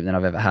relationship than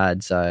I've ever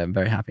had. So I'm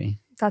very happy.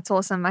 That's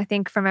awesome. I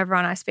think from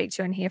everyone I speak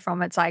to and hear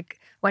from, it's like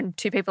when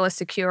two people are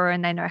secure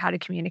and they know how to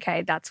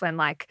communicate, that's when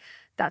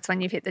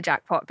you've hit the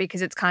jackpot,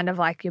 because it's kind of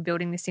like you're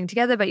building this thing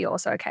together, but you're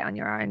also okay on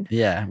your own.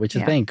 Yeah, which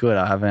has been good.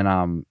 I haven't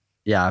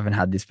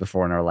had this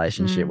before in a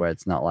relationship where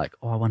it's not like,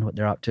 oh, I wonder what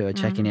they're up to or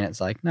checking in.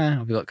 It's like, no,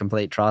 we've got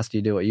complete trust.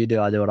 You do what you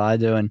do, I do what I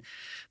do. And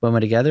when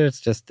we're together,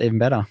 it's just even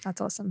better. That's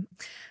awesome.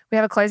 We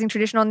have a closing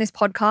tradition on this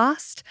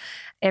podcast.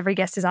 Every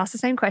guest is asked the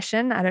same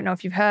question. I don't know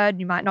if you've heard,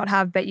 you might not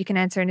have, but you can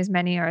answer in as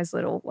many or as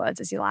little words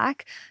as you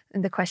like.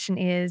 And the question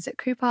is,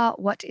 Cooper,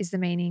 what is the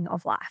meaning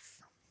of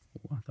life?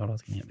 Ooh, I thought I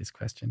was going to get this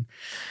question.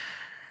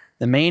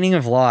 The meaning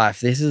of life.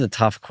 This is a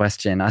tough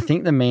question. I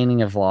think the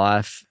meaning of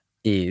life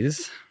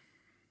is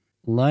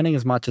learning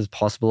as much as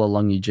possible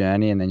along your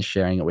journey and then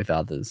sharing it with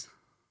others.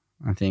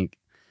 I think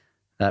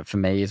that for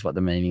me is what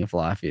the meaning of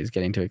life is,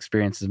 getting to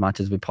experience as much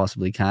as we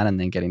possibly can and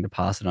then getting to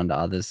pass it on to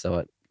others so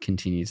it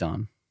continues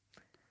on.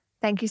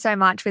 Thank you so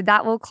much. With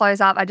that, we'll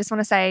close up. I just want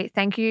to say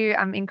thank you.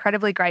 I'm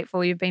incredibly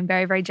grateful. You've been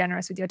very, very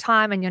generous with your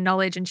time and your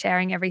knowledge and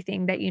sharing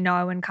everything that you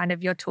know and kind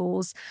of your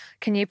tools.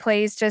 Can you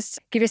please just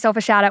give yourself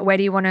a shout out? Where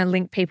do you want to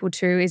link people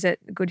to? Is it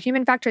Good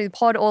Human Factory, the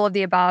pod, all of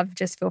the above?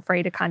 Just feel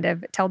free to kind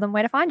of tell them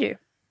where to find you.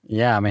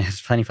 Yeah, I mean,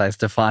 there's plenty of places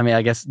to find me.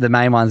 I guess the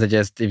main ones are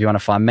just, if you want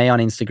to find me on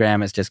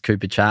Instagram, it's just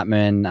Cooper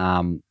Chapman,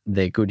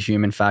 the Good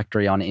Human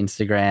Factory on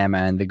Instagram,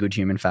 and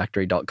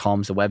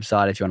thegoodhumanfactory.com is the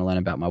website if you want to learn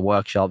about my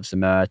workshops, the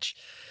merch.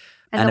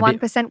 And the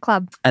 1%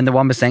 Club. And the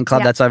 1%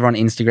 Club, that's over on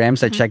Instagram.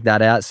 So check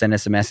that out. Send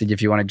us a message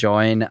if you want to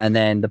join. And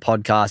then the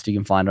podcast, you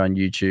can find it on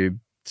YouTube.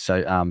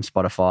 So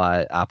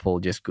Spotify, Apple,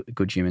 just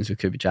Good Humans with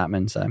Cooper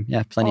Chapman. So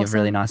yeah, plenty of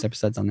really nice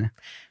episodes on there.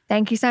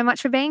 Thank you so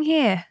much for being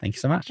here. Thank you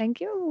so much. Thank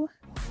you.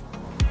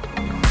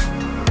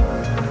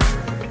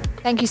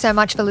 Thank you so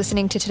much for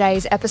listening to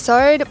today's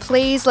episode.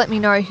 Please let me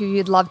know who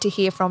you'd love to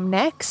hear from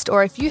next,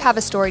 or if you have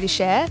a story to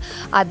share,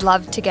 I'd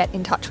love to get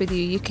in touch with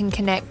you. You can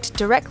connect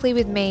directly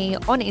with me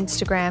on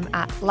Instagram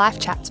at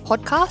Life Chats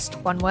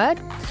Podcast, one word.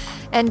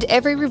 And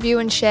every review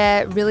and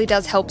share really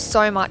does help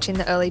so much in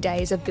the early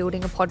days of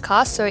building a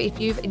podcast. So if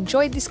you've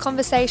enjoyed this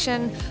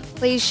conversation,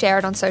 please share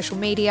it on social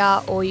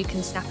media, or you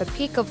can snap a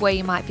pic of where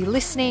you might be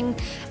listening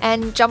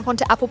and jump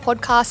onto Apple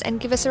Podcasts and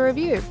give us a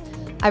review.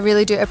 I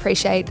really do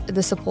appreciate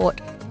the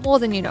support more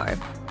than you know.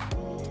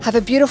 Have a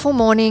beautiful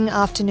morning,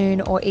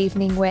 afternoon, or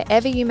evening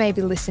wherever you may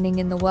be listening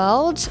in the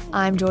world.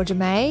 I'm Georgia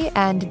May,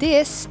 and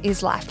this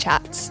is Life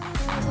Chats.